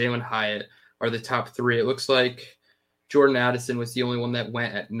Jigba, Jalen Hyatt are the top 3. It looks like Jordan Addison was the only one that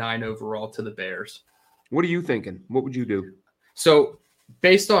went at 9 overall to the Bears. What are you thinking? What would you do? So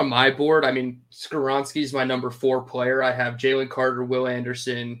based on my board, Skoronski is my number 4 player. I have Jalen Carter, Will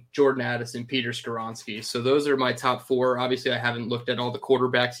Anderson, Jordan Addison, Peter Skoronski. So those are my top 4. Obviously, I haven't looked at all the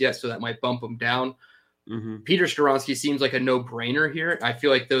quarterbacks yet, so that might bump them down. Peter Skoronski seems like a no-brainer here. I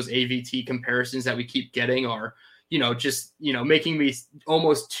feel like those AVT comparisons that we keep getting are, making me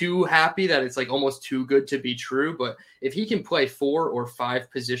almost too happy that it's like almost too good to be true. But if he can play 4 or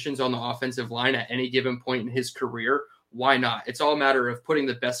 5 positions on the offensive line at any given point in his career, why not? It's all a matter of putting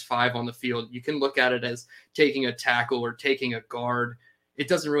the best 5 on the field. You can look at it as taking a tackle or taking a guard. it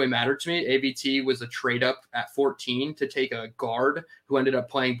doesn't really matter to me. AVT was a trade up at 14 to take a guard who ended up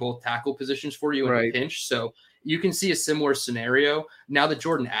playing both tackle positions for you in a pinch. So you can see a similar scenario. Now that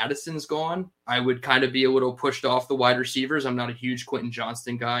Jordan Addison's gone, I would kind of be a little pushed off the wide receivers. I'm not a huge Quentin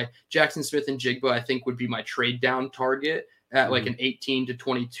Johnston guy. Jackson Smith and Jigba, I think, would be my trade down target at like an 18 to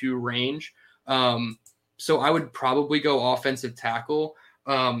 22 range. So I would probably go offensive tackle.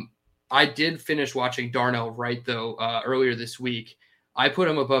 I did finish watching Darnell Wright, though, earlier this week. I put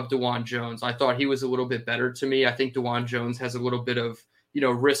him above DeJuan Jones. I thought he was a little bit better to me. I think DeJuan Jones has a little bit of,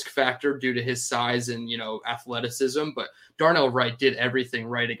 risk factor due to his size and, athleticism. But Darnell Wright did everything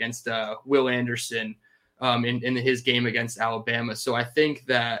right against Will Anderson in his game against Alabama. So I think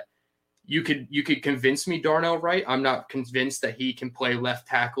that you could convince me Darnell Wright. I'm not convinced that he can play left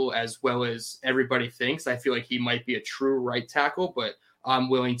tackle as well as everybody thinks. I feel like he might be a true right tackle, but I'm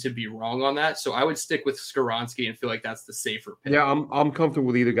willing to be wrong on that. So I would stick with Skoronski and feel like that's the safer pick. Yeah, I'm comfortable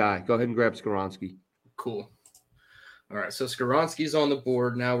with either guy. Go ahead and grab Skoronski. Cool. All right, so Skoronski's on the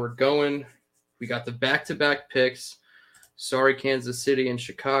board. Now we got the back-to-back picks. Sorry, Kansas City and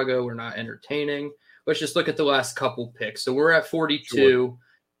Chicago, we're not entertaining. Let's just look at the last couple picks. So we're at 42. Sure.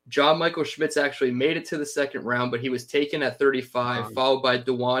 John Michael Schmitz actually made it to the second round, but he was taken at 35, followed by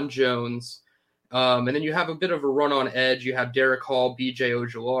DeJuan Jones. And then you have a bit of a run on edge. You have Derek Hall, BJ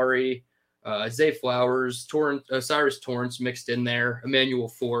Ojulari, Zay Flowers, Cyrus Torrance mixed in there, Emmanuel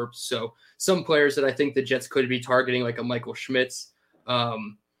Forbes. So some players that I think the Jets could be targeting, like a Michael Schmitz.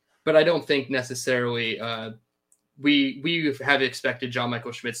 But I don't think necessarily we have expected John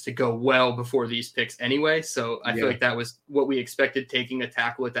Michael Schmitz to go well before these picks anyway. So I feel like that was what we expected, taking a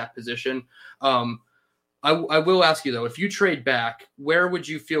tackle at that position. I will ask you, though, if you trade back, where would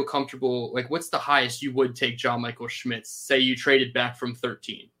you feel comfortable? Like, what's the highest you would take John Michael Schmitz? Say you traded back from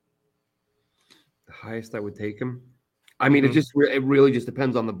 13. The highest I would take him? I mean, it really just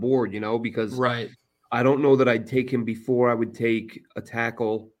depends on the board, because I don't know that I'd take him before I would take a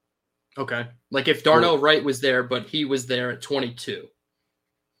tackle. Okay. Like if Darnell Wright was there, but he was there at 22.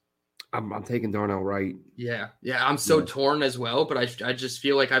 I'm taking Darnell Wright. Yeah. I'm so torn as well, but I just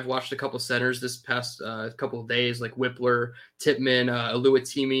feel like I've watched a couple centers this past couple of days, like Whippler, Tippmann,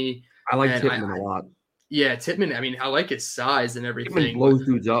 Aluatimi. I like Tippmann a lot. Yeah, Tippmann. I mean, I like his size and everything. Tippmann blows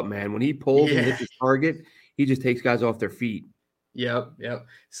dudes up, man. When he pulls and hits his target, he just takes guys off their feet. Yep.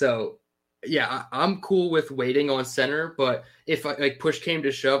 So, yeah, I'm cool with waiting on center, but if push came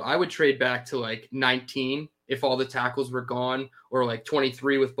to shove, I would trade back to like 19 if all the tackles were gone, or like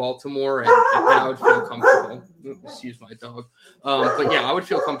 23 with Baltimore, and I would feel comfortable. Excuse my dog. But yeah, I would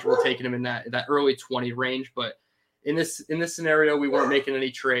feel comfortable taking him in that early 20 range. But in this scenario, we weren't making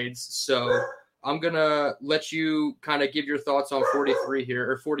any trades, so I'm gonna let you kind of give your thoughts on 43 here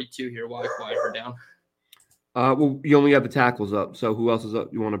or 42 here while I quiet her down. Well, you only have the tackles up, so who else is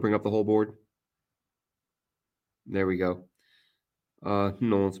up? You want to bring up the whole board? There we go.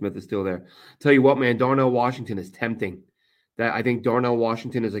 Nolan Smith is still there. Tell you what, man, Darnell Washington is tempting. That I think Darnell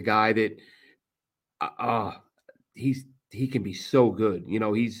Washington is a guy that he can be so good.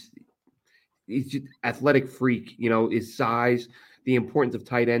 He's just athletic freak. His size, the importance of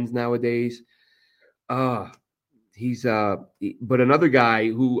tight ends nowadays. He's but another guy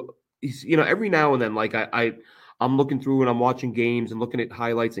who he's every now and then, like I'm looking through and I'm watching games and looking at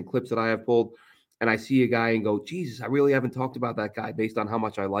highlights and clips that I have pulled. And I see a guy and go, Jesus, I really haven't talked about that guy based on how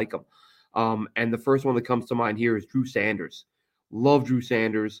much I like him. And the first one that comes to mind here is Drew Sanders. Love Drew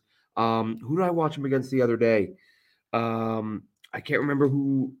Sanders. Who did I watch him against the other day? I can't remember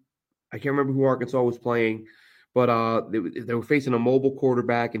who Arkansas was playing, but they were facing a mobile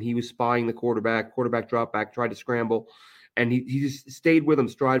quarterback, and he was spying the quarterback. Quarterback dropped back, tried to scramble, and he just stayed with him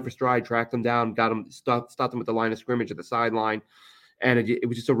stride for stride, tracked him down, got him, stopped him at the line of scrimmage at the sideline. And it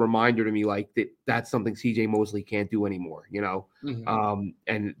was just a reminder to me, like, that's something C.J. Mosley can't do anymore,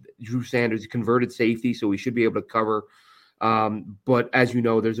 And Drew Sanders converted safety, so he should be able to cover. But as you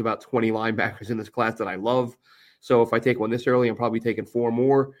know, there's about 20 linebackers in this class that I love. So if I take one this early, I'm probably taking 4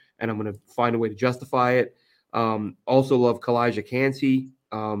 more, and I'm going to find a way to justify it. Also love Kalijah Kancey.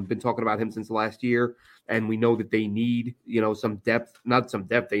 Been talking about him since last year, and we know that they need, some depth. Not some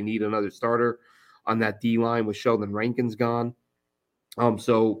depth, they need another starter on that D-line with Sheldon Rankins gone.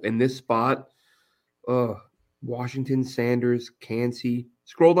 So in this spot, Washington, Sanders, Kancey.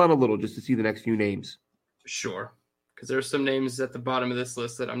 Scroll down a little just to see the next few names. Sure, because there's some names at the bottom of this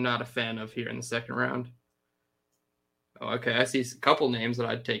list that I'm not a fan of here in the second round. Oh, okay, I see a couple names that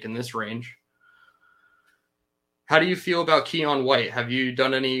I'd take in this range. How do you feel about Keon White? Have you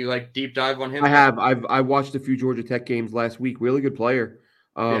done any deep dive on him? I have. I watched a few Georgia Tech games last week. Really good player.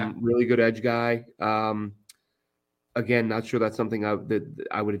 Really good edge guy. again, not sure that's something that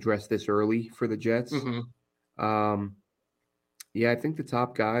I would address this early for the Jets. Yeah, I think the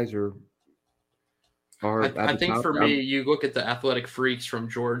top guys are at I the think top. for me, you look at the athletic freaks from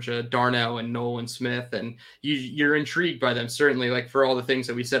Georgia, Darnell and Nolan Smith, and you're intrigued by them. Certainly, like for all the things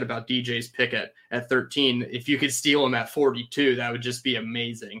that we said about DJ's pick at 13, if you could steal him at 42, that would just be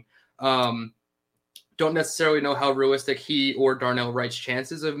amazing. Don't necessarily know how realistic he or Darnell Wright's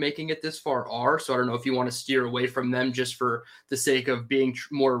chances of making it this far are. So I don't know if you want to steer away from them just for the sake of being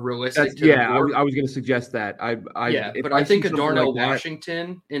more realistic to the board. I was going to suggest that. But I think a Darnell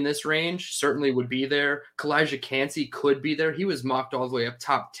Washington in this range certainly would be there. Kalijah Cansey could be there. He was mocked all the way up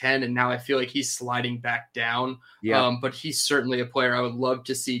top 10, and now I feel like he's sliding back down. Yeah. But he's certainly a player I would love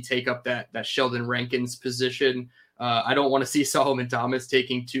to see take up that Sheldon Rankins position. I don't want to see Solomon Thomas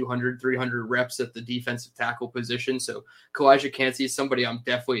taking 200, 300 reps at the defensive tackle position. So Kalijah Cansey is somebody I'm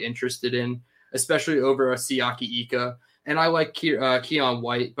definitely interested in, especially over a Siaki Ika. And I like Keon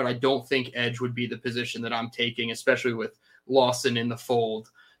White, but I don't think edge would be the position that I'm taking, especially with Lawson in the fold.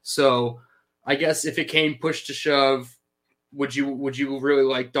 So I guess if it came push to shove, would you really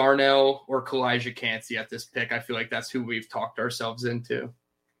like Darnell or Kalijah Cansey at this pick? I feel like that's who we've talked ourselves into.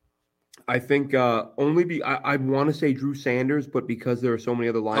 I think I want to say Drew Sanders, but because there are so many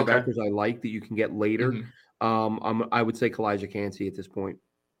other linebackers I like that you can get later, I would say Kalijah Cansey at this point.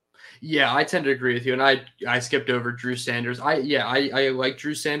 Yeah, I tend to agree with you, and I skipped over Drew Sanders. I like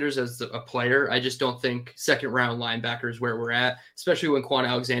Drew Sanders as a player. I just don't think second-round linebacker is where we're at, especially when Quan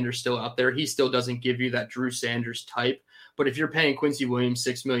Alexander's still out there. He still doesn't give you that Drew Sanders type. But if you're paying Quincy Williams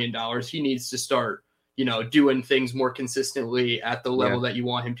 $6 million, he needs to start doing things more consistently at the level that you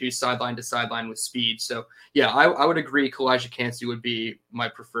want him to sideline with speed. So, I would agree Kalijah Cansey would be my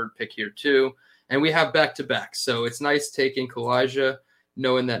preferred pick here too. And we have back-to-back. So it's nice taking Kalijah,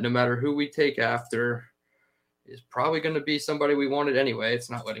 knowing that no matter who we take after is probably going to be somebody we wanted anyway.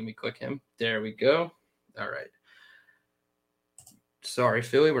 It's not letting me click him. There we go. All right. Sorry,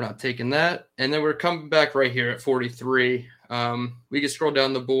 Philly, we're not taking that. And then we're coming back right here at 43. We can scroll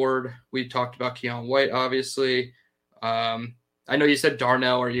down the board. We talked about Keon White, obviously. I know you said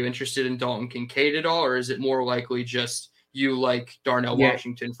Darnell. Are you interested in Dalton Kincaid at all, or is it more likely just you like Darnell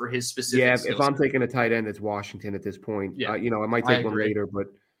Washington for his specific skills? If I'm taking a tight end, it's Washington at this point. I might take one later,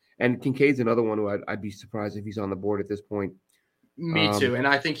 and Kincaid's another one who I'd be surprised if he's on the board at this point. Me too, and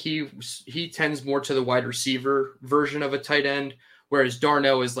I think he tends more to the wide receiver version of a tight end, whereas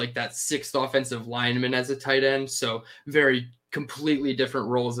Darnell is like that sixth offensive lineman as a tight end. So very completely different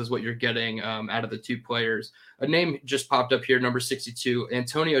roles as what you're getting out of the two players. A name just popped up here, number 62,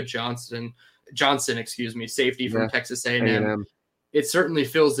 Antonio Johnson, safety from Texas A&M. It certainly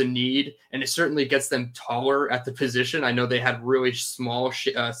fills a need, and it certainly gets them taller at the position. I know they had really small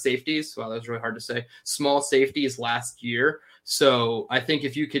safeties. Wow, that was really hard to say. Small safeties last year. So I think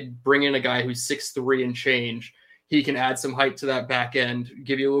if you could bring in a guy who's 6'3" and change, he can add some height to that back end,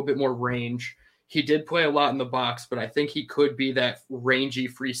 give you a little bit more range. He did play a lot in the box, but I think he could be that rangy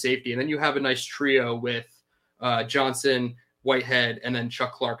free safety. And then you have a nice trio with Johnson, Whitehead, and then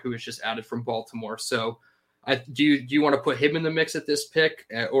Chuck Clark, who was just added from Baltimore. So do you want to put him in the mix at this pick,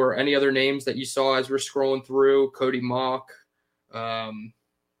 or any other names that you saw as we're scrolling through? Cody Mock.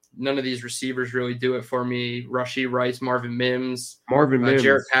 None of these receivers really do it for me. Rashee Rice, Marvin Mims,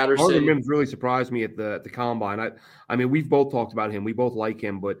 Jarrett Patterson. Marvin Mims really surprised me at the combine. I mean, we've both talked about him. We both like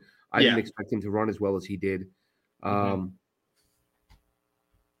him, but I didn't expect him to run as well as he did. But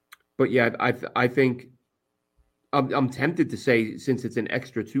I think I'm tempted to say, since it's an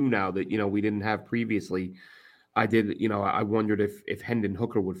extra 2 now that we didn't have previously, I wondered if Hendon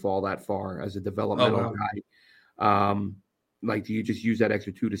Hooker would fall that far as a developmental guy. Like, do you just use that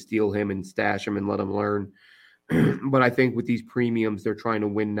extra 2 to steal him and stash him and let him learn? But I think with these premiums, they're trying to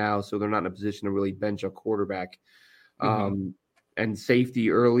win now, so they're not in a position to really bench a quarterback. And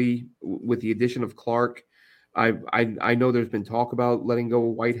safety early with the addition of Clark. I know there's been talk about letting go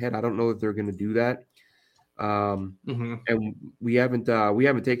of Whitehead. I don't know if they're going to do that. And we haven't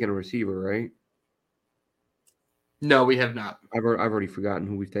taken a receiver, right? No, we have not. I've already forgotten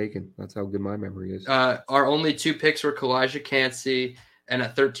who we've taken. That's how good my memory is. Our only 2 picks were Kalijah Cansey, and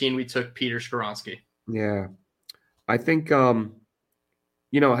at 13 we took Peter Skoronski. Yeah, I think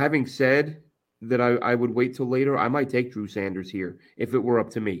having said that, I would wait till later. I might take Drew Sanders here if it were up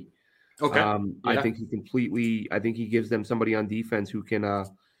to me. Okay. I think he gives them somebody on defense who can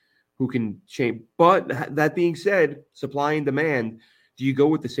change. But that being said, supply and demand. Do you go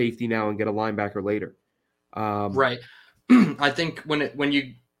with the safety now and get a linebacker later? Right. I think when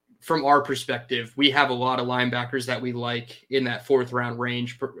you, from our perspective, we have a lot of linebackers that we like in that 4th round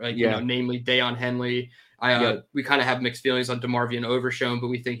range, namely Deion Henley. We kind of have mixed feelings on DeMarvion Overshown, but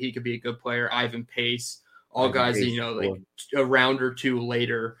we think he could be a good player. Ivan Pace, all guys that, like a round or two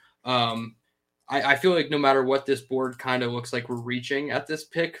later. I feel like no matter what, this board kind of looks like we're reaching at this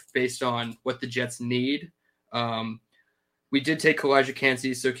pick based on what the Jets need. We did take Elijah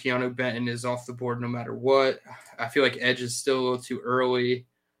Cansey, so Keanu Benton is off the board no matter what. I feel like edge is still a little too early.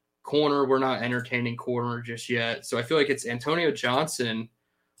 Corner, we're not entertaining corner just yet. So I feel like it's Antonio Johnson,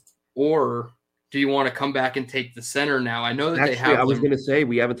 or do you want to come back and take the center now? I know that they have. I was going to say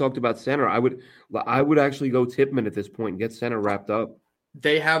we haven't talked about center. I would actually go Tippmann at this point and get center wrapped up.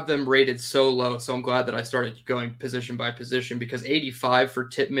 They have them rated so low, so I'm glad that I started going position by position, because 85 for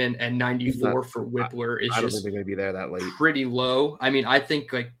Tippmann and 94 for Whippler is I don't just think they're going to be there that late. Pretty low. I mean, I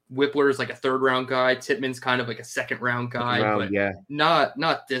think like Whippler is like a third round guy. Tippmann's kind of like a second round guy, but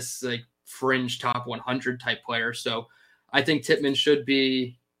not this like fringe top 100 type player. So I think Tippmann should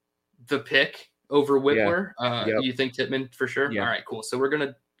be the pick over Whippler. You think Tippmann for sure? Yeah. All right, cool. So we're going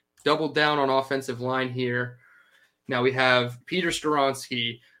to double down on offensive line here. Now we have Peter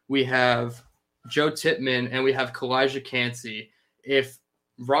Skoronsky, we have Joe Tippmann, and we have Kalijah Cansey. If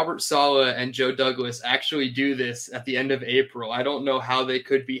Robert Saleh and Joe Douglas actually do this at the end of April, I don't know how they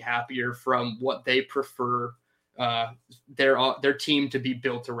could be happier from what they prefer their team to be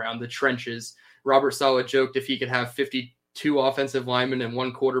built around, the trenches. Robert Saleh joked if he could have 52 offensive linemen and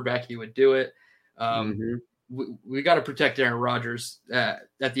one quarterback, he would do it. We got to protect Aaron Rodgers at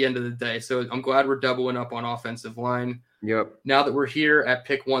the end of the day. So I'm glad we're doubling up on offensive line. Yep. Now that we're here at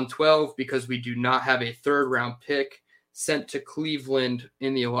pick 112, because we do not have a third round pick sent to Cleveland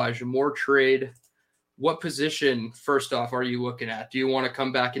in the Elijah Moore trade, what position, first off, are you looking at? Do you want to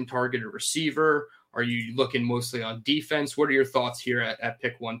come back and target a receiver? Are you looking mostly on defense? What are your thoughts here at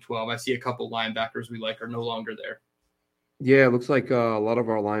pick 112? I see a couple linebackers we like are no longer there. Yeah, it looks like a lot of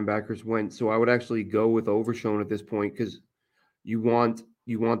our linebackers went. So I would actually go with Overshown at this point, because you want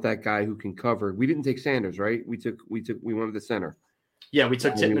that guy who can cover. We didn't take Sanders, right? We wanted the center. Yeah, we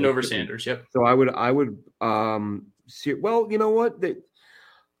took Tippmann over Sanders. Yep. So I would see. Well, you know what?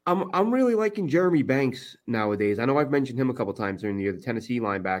 I'm really liking Jeremy Banks nowadays. I know I've mentioned him a couple times during the year, the Tennessee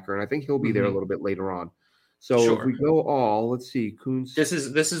linebacker, and I think he'll be there a little bit later on. So if we go all, let's see, Kuntz. This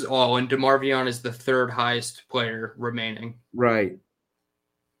is all, and DeMarvion is the third highest player remaining. Right.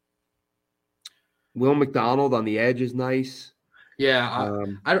 Will McDonald on the edge is nice. Yeah,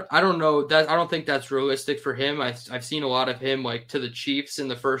 I don't know that. I don't think that's realistic for him. I've seen a lot of him like to the Chiefs in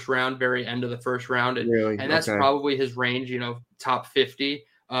the first round, very end of the first round, and that's probably his range. Top 50.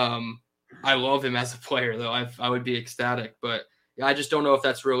 I love him as a player, though. I would be ecstatic, but I just don't know if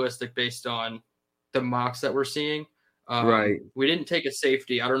that's realistic based on the mocks that we're seeing. Right. We didn't take a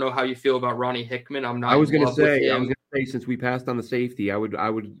safety. I don't know how you feel about Ronnie Hickman. I was going to say, since we passed on the safety, I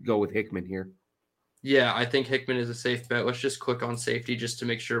would go with Hickman here. Yeah, I think Hickman is a safe bet. Let's just click on safety just to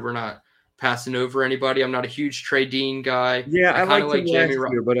make sure we're not passing over anybody. I'm not a huge Trey Dean guy. Yeah, I like Jamie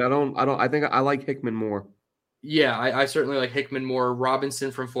Robinson, but I think I like Hickman more. Yeah, I certainly like Hickman more.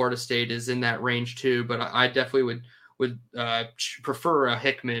 Robinson from Florida State is in that range too, but I definitely would prefer a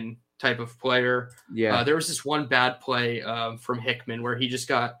Hickman type of player. Yeah. There was this one bad play from Hickman where he just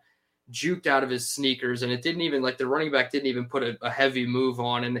got juked out of his sneakers, and it didn't even, like, the running back didn't even put a heavy move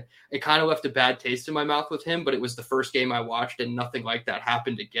on, and it kind of left a bad taste in my mouth with him, but it was the first game I watched and nothing like that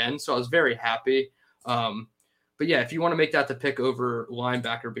happened again. So I was very happy. But yeah, if you want to make that the pick over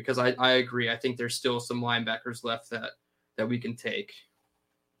linebacker, because I agree. I think there's still some linebackers left that we can take.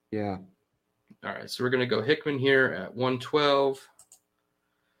 Yeah. All right. So we're going to go Hickman here at 112.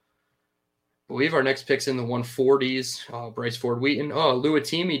 I believe our next pick's in the 140s. Bryce Ford Wheaton.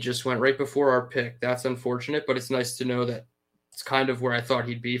 Luatimi just went right before our pick. That's unfortunate, but it's nice to know that it's kind of where I thought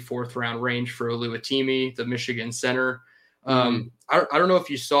he'd be, fourth round range for Luatimi, the Michigan center. I don't know if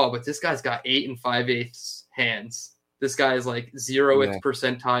you saw, but this guy's got 8 5/8 hands. This guy is like 0th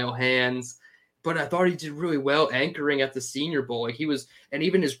percentile hands, but I thought he did really well anchoring at the Senior Bowl. Like, he was, and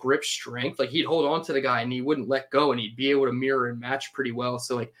even his grip strength, like, he'd hold on to the guy and he wouldn't let go, and he'd be able to mirror and match pretty well.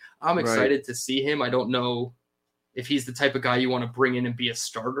 So, like, I'm excited to see him. I don't know if he's the type of guy you want to bring in and be a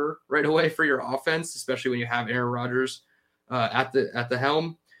starter right away for your offense, especially when you have Aaron Rodgers at the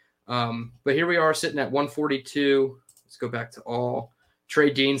helm. But here we are sitting at 142. Let's go back to all. Trey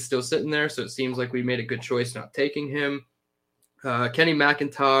Dean's still sitting there, so it seems like we made a good choice not taking him. Kenny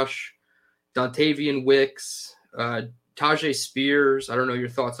McIntosh, Dontavian Wicks, Tajay Spears. I don't know your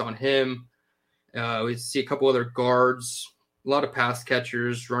thoughts on him. We see a couple other guards, a lot of pass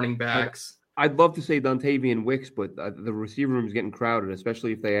catchers, running backs. I'd love to say Dontavian Wicks, but the receiver room is getting crowded,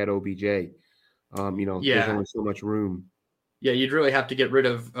 especially if they add OBJ. There's only so much room. Yeah, you'd really have to get rid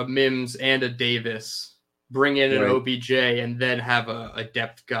of a Mims and a Davis bring in an Right. OBJ, and then have a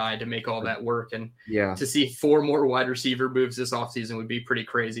depth guy to make all that work. And Yeah. to see 4 more wide receiver moves this offseason would be pretty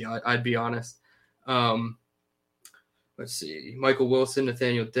crazy. I'd be honest. Let's see. Michael Wilson,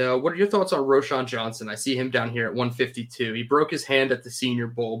 Nathaniel Dell. What are your thoughts on Roschon Johnson? I see him down here at 152. He broke his hand at the Senior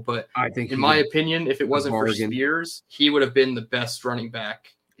Bowl, but I think in my opinion, if it wasn't for bargain. Spears, he would have been the best running back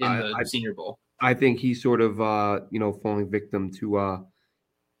in the Senior Bowl. I think he's sort of, falling victim to,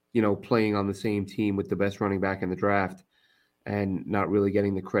 playing on the same team with the best running back in the draft and not really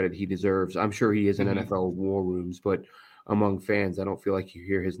getting the credit he deserves. I'm sure he is in NFL war rooms, but among fans, I don't feel like you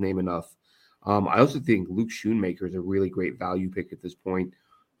hear his name enough. I also think Luke Schoonmaker is a really great value pick at this point.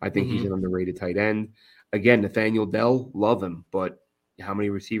 I think he's an underrated tight end. Again, Nathaniel Dell, love him, but how many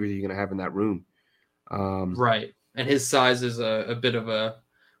receivers are you going to have in that room? Right. And his size is a bit of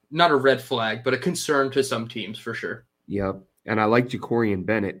not a red flag, but a concern to some teams for sure. Yep. And I like Jacorian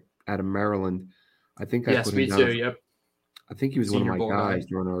Bennett out of Maryland. I think I put him down. Too. Yep. I think he was Senior one of my Bowl guys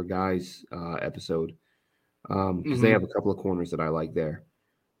during our guys episode because they have a couple of corners that I like there.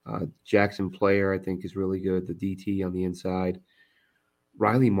 Jackson Player, I think, is really good. The DT on the inside.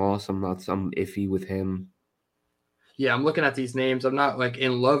 Riley Moss, I'm iffy with him. Yeah, I'm looking at these names. I'm not like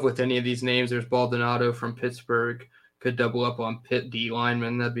in love with any of these names. There's Baldonado from Pittsburgh. Could double up on Pitt D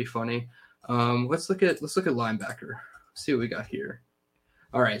lineman. That'd be funny. Let's look at linebacker. See what we got here.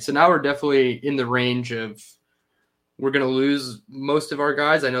 All right, so now we're definitely in the range of we're going to lose most of our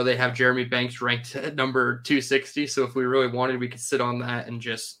guys. I know they have Jeremy Banks ranked at number 260, so if we really wanted, we could sit on that and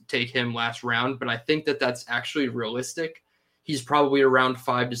just take him last round. But I think that that's actually realistic. He's probably around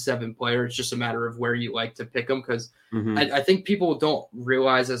 5 to 7 players. It's just a matter of where you like to pick him because I think people don't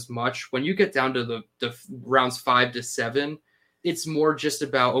realize as much. When you get down to the rounds 5 to 7, it's more just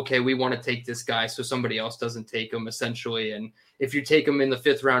about, okay, we want to take this guy so somebody else doesn't take him, essentially. And if you take him in the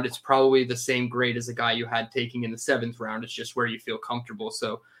 5th round, it's probably the same grade as a guy you had taking in the 7th round. It's just where you feel comfortable.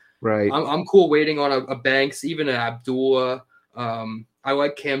 So right, I'm cool waiting on a Banks, even an Abdullah. I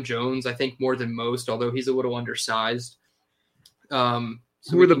like Cam Jones, I think, more than most, although he's a little undersized. So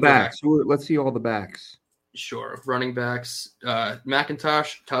who are the backs? Let's see all the backs. Sure. Running backs,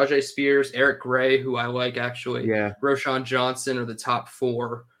 McIntosh, Tajay Spears, Eric Gray, who I like actually. Yeah. Roschon Johnson are the top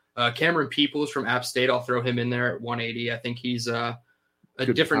 4. Cameron Peoples from App State, I'll throw him in there at 180. I think he's a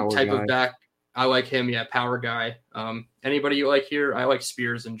different type of back. I like him. Yeah, power guy. Anybody you like here? I like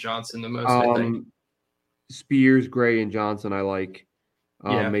Spears and Johnson the most, I think. Spears, Gray, and Johnson I like.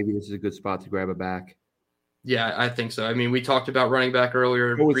 Yeah. Maybe this is a good spot to grab a back. Yeah, I think so. I mean, we talked about running back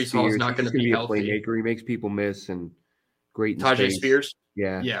earlier. Breece Hall is not going to be healthy. A playmaker. He makes people miss and great in Tajay space. Spears?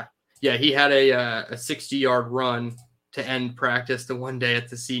 Yeah. Yeah, he had a 60-yard run to end practice the one day at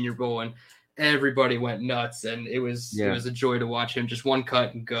the Senior Bowl, and everybody went nuts, and it was a joy to watch him just one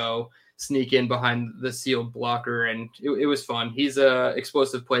cut and go, sneak in behind the sealed blocker, and it was fun. He's a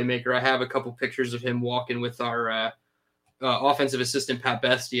explosive playmaker. I have a couple pictures of him walking with our offensive assistant Pat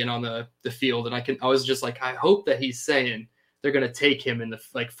Bestian on the field, and I was just like, I hope that he's saying they're going to take him in the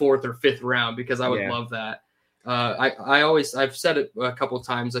 4th or 5th round because I would love that. I've said it a couple of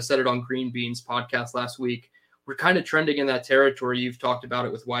times. I said it on Green Beans podcast last week. We're kind of trending in that territory. You've talked about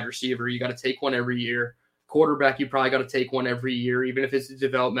it with wide receiver. You got to take one every year. Quarterback, you probably got to take one every year, even if it's a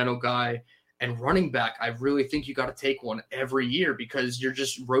developmental guy. And running back, I really think you got to take one every year because you're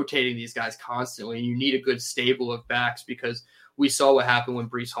just rotating these guys constantly. And you need a good stable of backs because we saw what happened when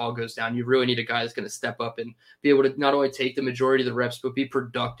Breece Hall goes down. You really need a guy that's going to step up and be able to not only take the majority of the reps, but be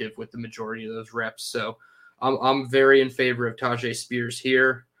productive with the majority of those reps. So I'm very in favor of Tajay Spears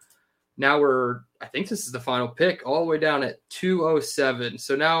here. Now I think this is the final pick, all the way down at 207.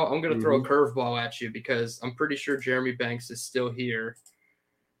 So now I'm going to throw a curveball at you because I'm pretty sure Jeremy Banks is still here.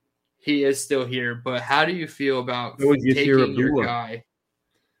 He is still here, but how do you feel about taking your guy?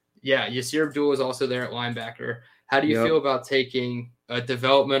 Yeah, Yasir Abdullah is also there at linebacker. How do you feel about taking a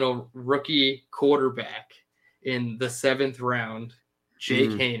developmental rookie quarterback in the 7th round,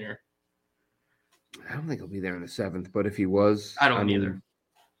 Jake Haener? I don't think he'll be there in the 7th, but if he was, I don't either.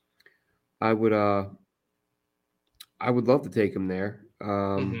 I would love to take him there.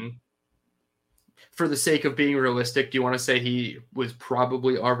 For the sake of being realistic, do you want to say he was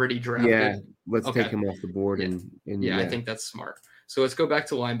probably already drafted? Yeah, let's take him off the board. Yeah, I think that's smart. So let's go back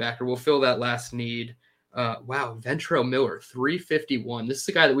to linebacker. We'll fill that last need. Wow, Ventrell Miller, 351. This is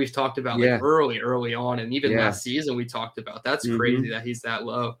the guy that we've talked about early on, and even last season we talked about. That's crazy that he's that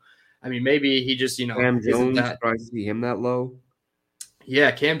low. I mean, maybe he just, Cam Jones, surprised to see him that low.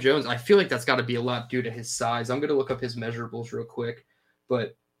 Yeah, Cam Jones. I feel like that's got to be a lot due to his size. I'm going to look up his measurables real quick.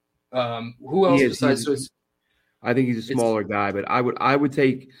 But who else besides I think he's a smaller guy, but I would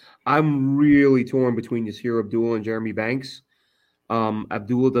take. I'm really torn between Yasir Abdullah and Jeremy Banks.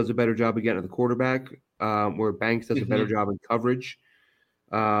 Abdullah does a better job of getting to the quarterback, where Banks does a better job in coverage.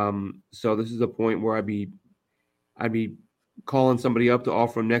 So this is a point where I'd be calling somebody up to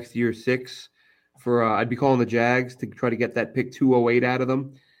offer him next year 6 for. I'd be calling the Jags to try to get that pick 208 out of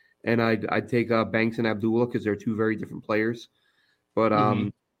them, and I'd take Banks and Abdullah because they're two very different players. But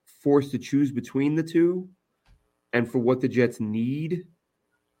forced to choose between the two, and for what the Jets need,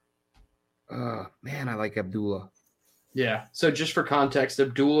 man, I like Abdullah. Yeah. So just for context,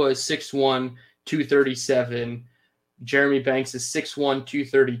 Abdullah is 6'1", 237. Jeremy Banks is 6'1",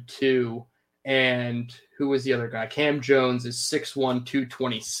 232. And who was the other guy? Cam Jones is 6'1",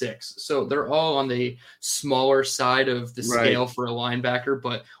 226. So they're all on the smaller side of the scale for a linebacker.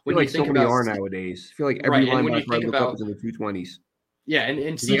 But when you think about, are nowadays, I feel like every linebacker I look up is in the 220s. Yeah,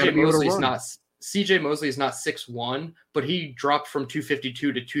 and CJ Mosley is not 6'1", but he dropped from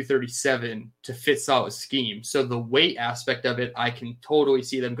 252 to 237 to fit Saleh's scheme. So the weight aspect of it, I can totally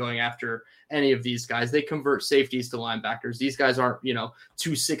see them going after any of these guys. They convert safeties to linebackers. These guys aren't,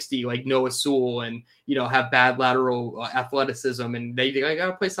 260 like Noah Sewell and, have bad lateral athleticism, and they got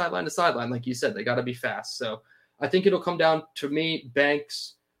to play sideline to sideline. Like you said, they got to be fast. So I think it'll come down to me,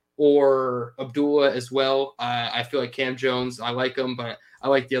 Banks or Abdullah as well. I feel like Cam Jones, I like him, but I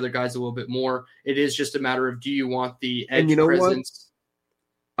like the other guys a little bit more. It is just a matter of, do you want the edge presence?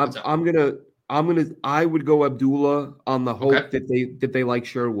 What? I would go Abdullah on the hope that they like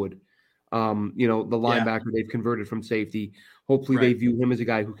Sherwood. The linebacker they've converted from safety. Hopefully they view him as a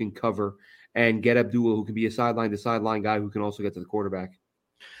guy who can cover, and get Abdullah, who can be a sideline to sideline guy who can also get to the quarterback.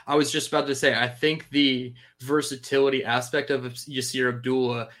 I was just about to say, I think the versatility aspect of Yasir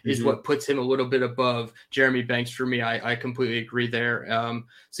Abdullah is what puts him a little bit above Jeremy Banks for me. I completely agree there.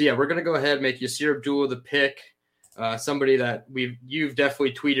 We're going to go ahead and make Yasir Abdullah the pick. Somebody that you've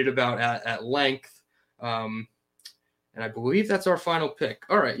definitely tweeted about at length. And I believe that's our final pick.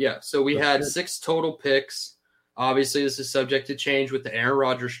 All right. Yeah. So we had 6 total picks. Obviously this is subject to change with the Aaron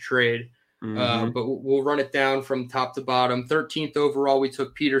Rodgers trade. But we'll run it down from top to bottom. 13th overall, we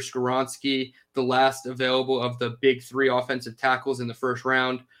took Peter Skoronski, the last available of the big 3 offensive tackles in the first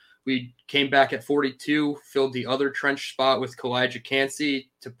round. We came back at 42, filled the other trench spot with Kalijah Cansey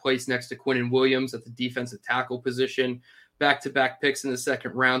to place next to Quinnen Williams at the defensive tackle position. Back-to-back picks in the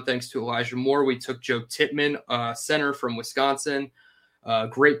second round, thanks to Elijah Moore. We took Joe Tippmann, center from Wisconsin.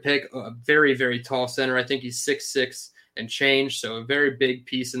 Great pick, very, very tall center. I think he's 6'6" and change, so a very big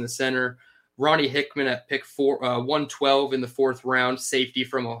piece in the center. Ronnie Hickman at pick 112 in the 4th round, safety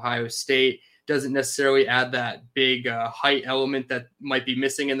from Ohio State. Doesn't necessarily add that big height element that might be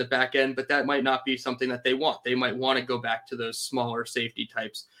missing in the back end, but that might not be something that they want. They might want to go back to those smaller safety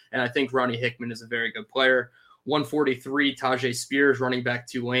types, and I think Ronnie Hickman is a very good player. 143, Tajay Spears, running back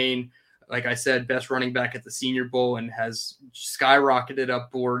Tulane. Like I said, best running back at the Senior Bowl and has skyrocketed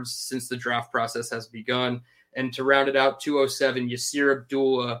up boards since the draft process has begun. And to round it out, 207, Yasir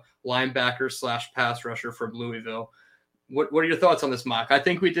Abdullah, linebacker / pass rusher from Louisville. What are your thoughts on this mock? I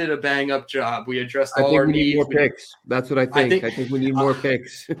think we did a bang-up job. We addressed all our needs. I think we need more picks. That's what I think. I think we need more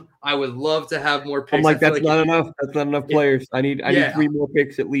picks. I would love to have more picks. I'm like, that's not enough. That's not enough players. I need 3 more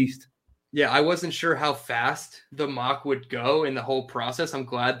picks at least. Yeah, I wasn't sure how fast the mock would go in the whole process. I'm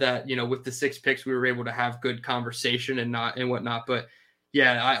glad that, with the 6 picks, we were able to have good conversation and whatnot. But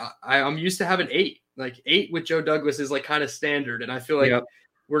yeah, I'm used to having 8. Like 8 with Joe Douglas is like kind of standard. And I feel like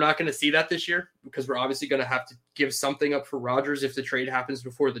we're not going to see that this year because we're obviously going to have to give something up for Rodgers if the trade happens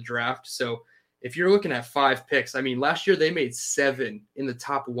before the draft. So if you're looking at 5 picks, I mean, last year they made 7 in the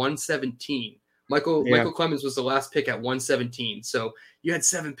top 117. Michael Clemens was the last pick at 117. So you had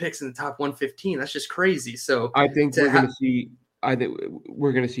 7 picks in the top 115. That's just crazy. So I think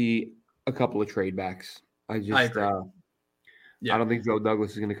we're going to see a couple of trade backs. I agree. I don't think Joe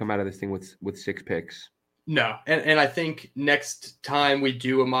Douglas is going to come out of this thing with 6 picks. No. And I think next time we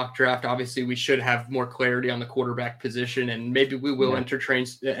do a mock draft, obviously we should have more clarity on the quarterback position, and maybe we will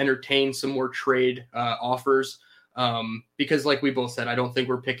entertain some more trade offers. Because like we both said, I don't think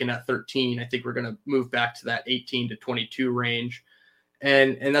we're picking at 13. I think we're going to move back to that 18 to 22 range.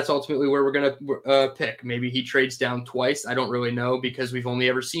 And that's ultimately where we're going to pick. Maybe he trades down twice. I don't really know because we've only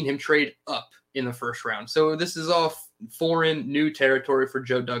ever seen him trade up in the first round. So this is all foreign, new territory for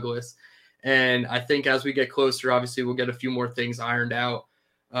Joe Douglas. And I think as we get closer, obviously we'll get a few more things ironed out.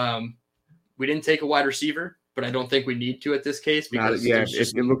 We didn't take a wide receiver, but I don't think we need to at this case because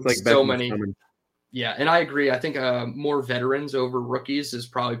it looks like so many. Coming. Yeah, and I agree. I think more veterans over rookies is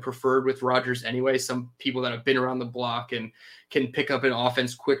probably preferred with Rodgers anyway. Some people that have been around the block and can pick up an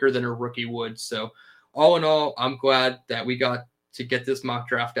offense quicker than a rookie would. So all in all, I'm glad that we got to get this mock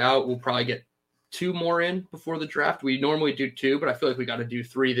draft out. We'll probably get 2 more in before the draft. We normally do 2, but I feel like we got to do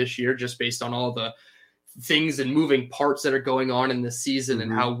 3 this year just based on all the things and moving parts that are going on in this season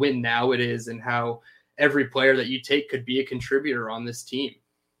and how win now it is and how every player that you take could be a contributor on this team.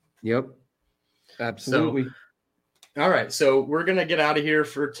 Yep. Absolutely. All right, so we're going to get out of here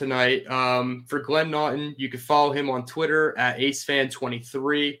for tonight. For Glenn Naughton, you can follow him on Twitter at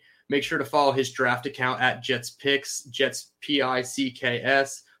AceFan23. Make sure to follow his draft account at JetsPicks, Jets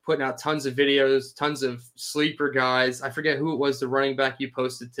Picks, putting out tons of videos, tons of sleeper guys. I forget who it was, the running back you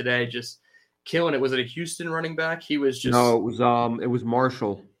posted today, just killing it. Was it a Houston running back? He was just... No, it was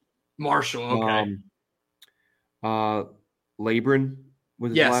Marshall. Marshall, okay. Labrin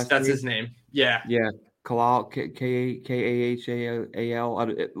was his last that's name? His name. Yeah. Yeah. Kahal, Kahal.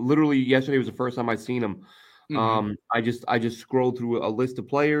 Literally yesterday was the first time I'd seen him. I just scrolled through a list of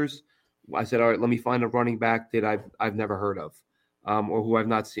players. I said, all right, let me find a running back that I've never heard of, or who I've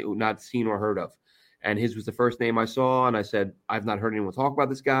not seen or heard of. And his was the first name I saw, and I said, I've not heard anyone talk about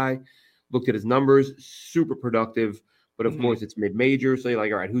this guy. Looked at his numbers, super productive, but of course it's mid-major, so you're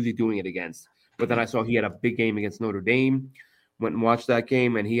like, all right, who's he doing it against? But then I saw he had a big game against Notre Dame. Went and watched that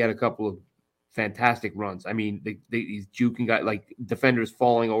game, and he had a couple of fantastic runs. I mean, he's juking guys, like defenders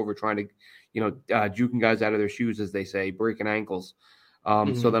falling over, trying to, juking guys out of their shoes, as they say, breaking ankles.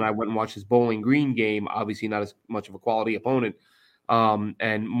 So then I went and watched his Bowling Green game, obviously not as much of a quality opponent,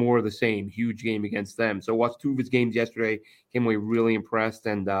 and more of the same, huge game against them. So watched 2 of his games yesterday, came away really impressed,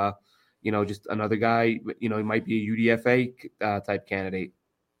 and, just another guy, he might be a UDFA type candidate.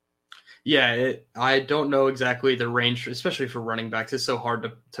 Yeah, I don't know exactly the range, especially for running backs. It's so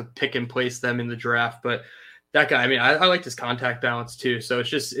hard to pick and place them in the draft. But that guy, I mean, I liked his contact balance too. So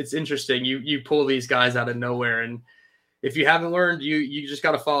it's interesting. You pull these guys out of nowhere. And if you haven't learned, you just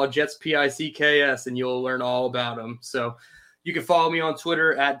got to follow Jets Picks and you'll learn all about them. So you can follow me on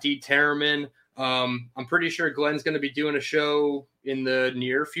Twitter at DTerriman. I'm pretty sure Glenn's going to be doing a show in the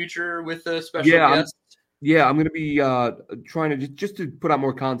near future with a special guest. I'm going to be trying to just to put out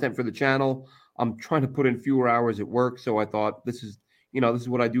more content for the channel. I'm trying to put in fewer hours at work, so I thought this is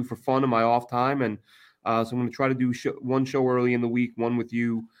what I do for fun in my off time, and so I'm going to try to do one show early in the week, one with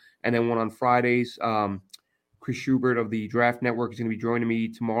you, and then one on Fridays. Chris Schubert of the Draft Network is going to be joining me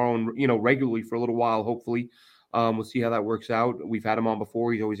tomorrow, and regularly for a little while. Hopefully, we'll see how that works out. We've had him on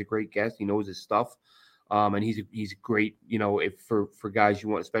before. He's always a great guest. He knows his stuff, and he's great. If for guys you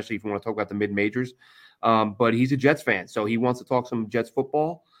want, especially if you want to talk about the mid majors. But he's a Jets fan, so he wants to talk some Jets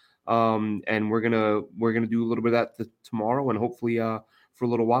football. And we're gonna do a little bit of that tomorrow, and hopefully for a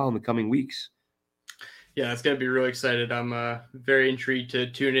little while in the coming weeks. Yeah, it's going to be really excited. I'm very intrigued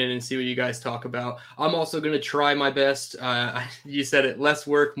to tune in and see what you guys talk about. I'm also going to try my best. You said it, less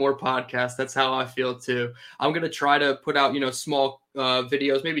work, more podcast. That's how I feel too. I'm going to try to put out, small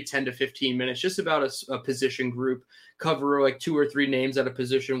videos, maybe 10 to 15 minutes, just about a position group, cover like 2 or 3 names at a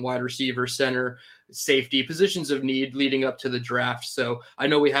position, wide receiver, center, safety, positions of need leading up to the draft. So I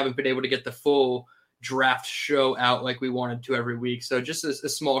know we haven't been able to get the full draft show out like we wanted to every week. So just a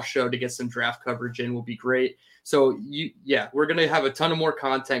small show to get some draft coverage in will be great. So we're going to have a ton of more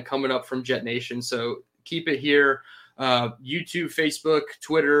content coming up from JetNation. So keep it here. YouTube, Facebook,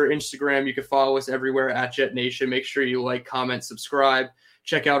 Twitter, Instagram. You can follow us everywhere at JetNation. Make sure you like, comment, subscribe.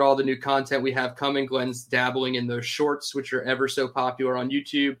 Check out all the new content we have coming. Glenn's dabbling in those shorts, which are ever so popular on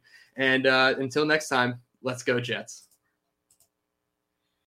YouTube. And until next time, let's go Jets.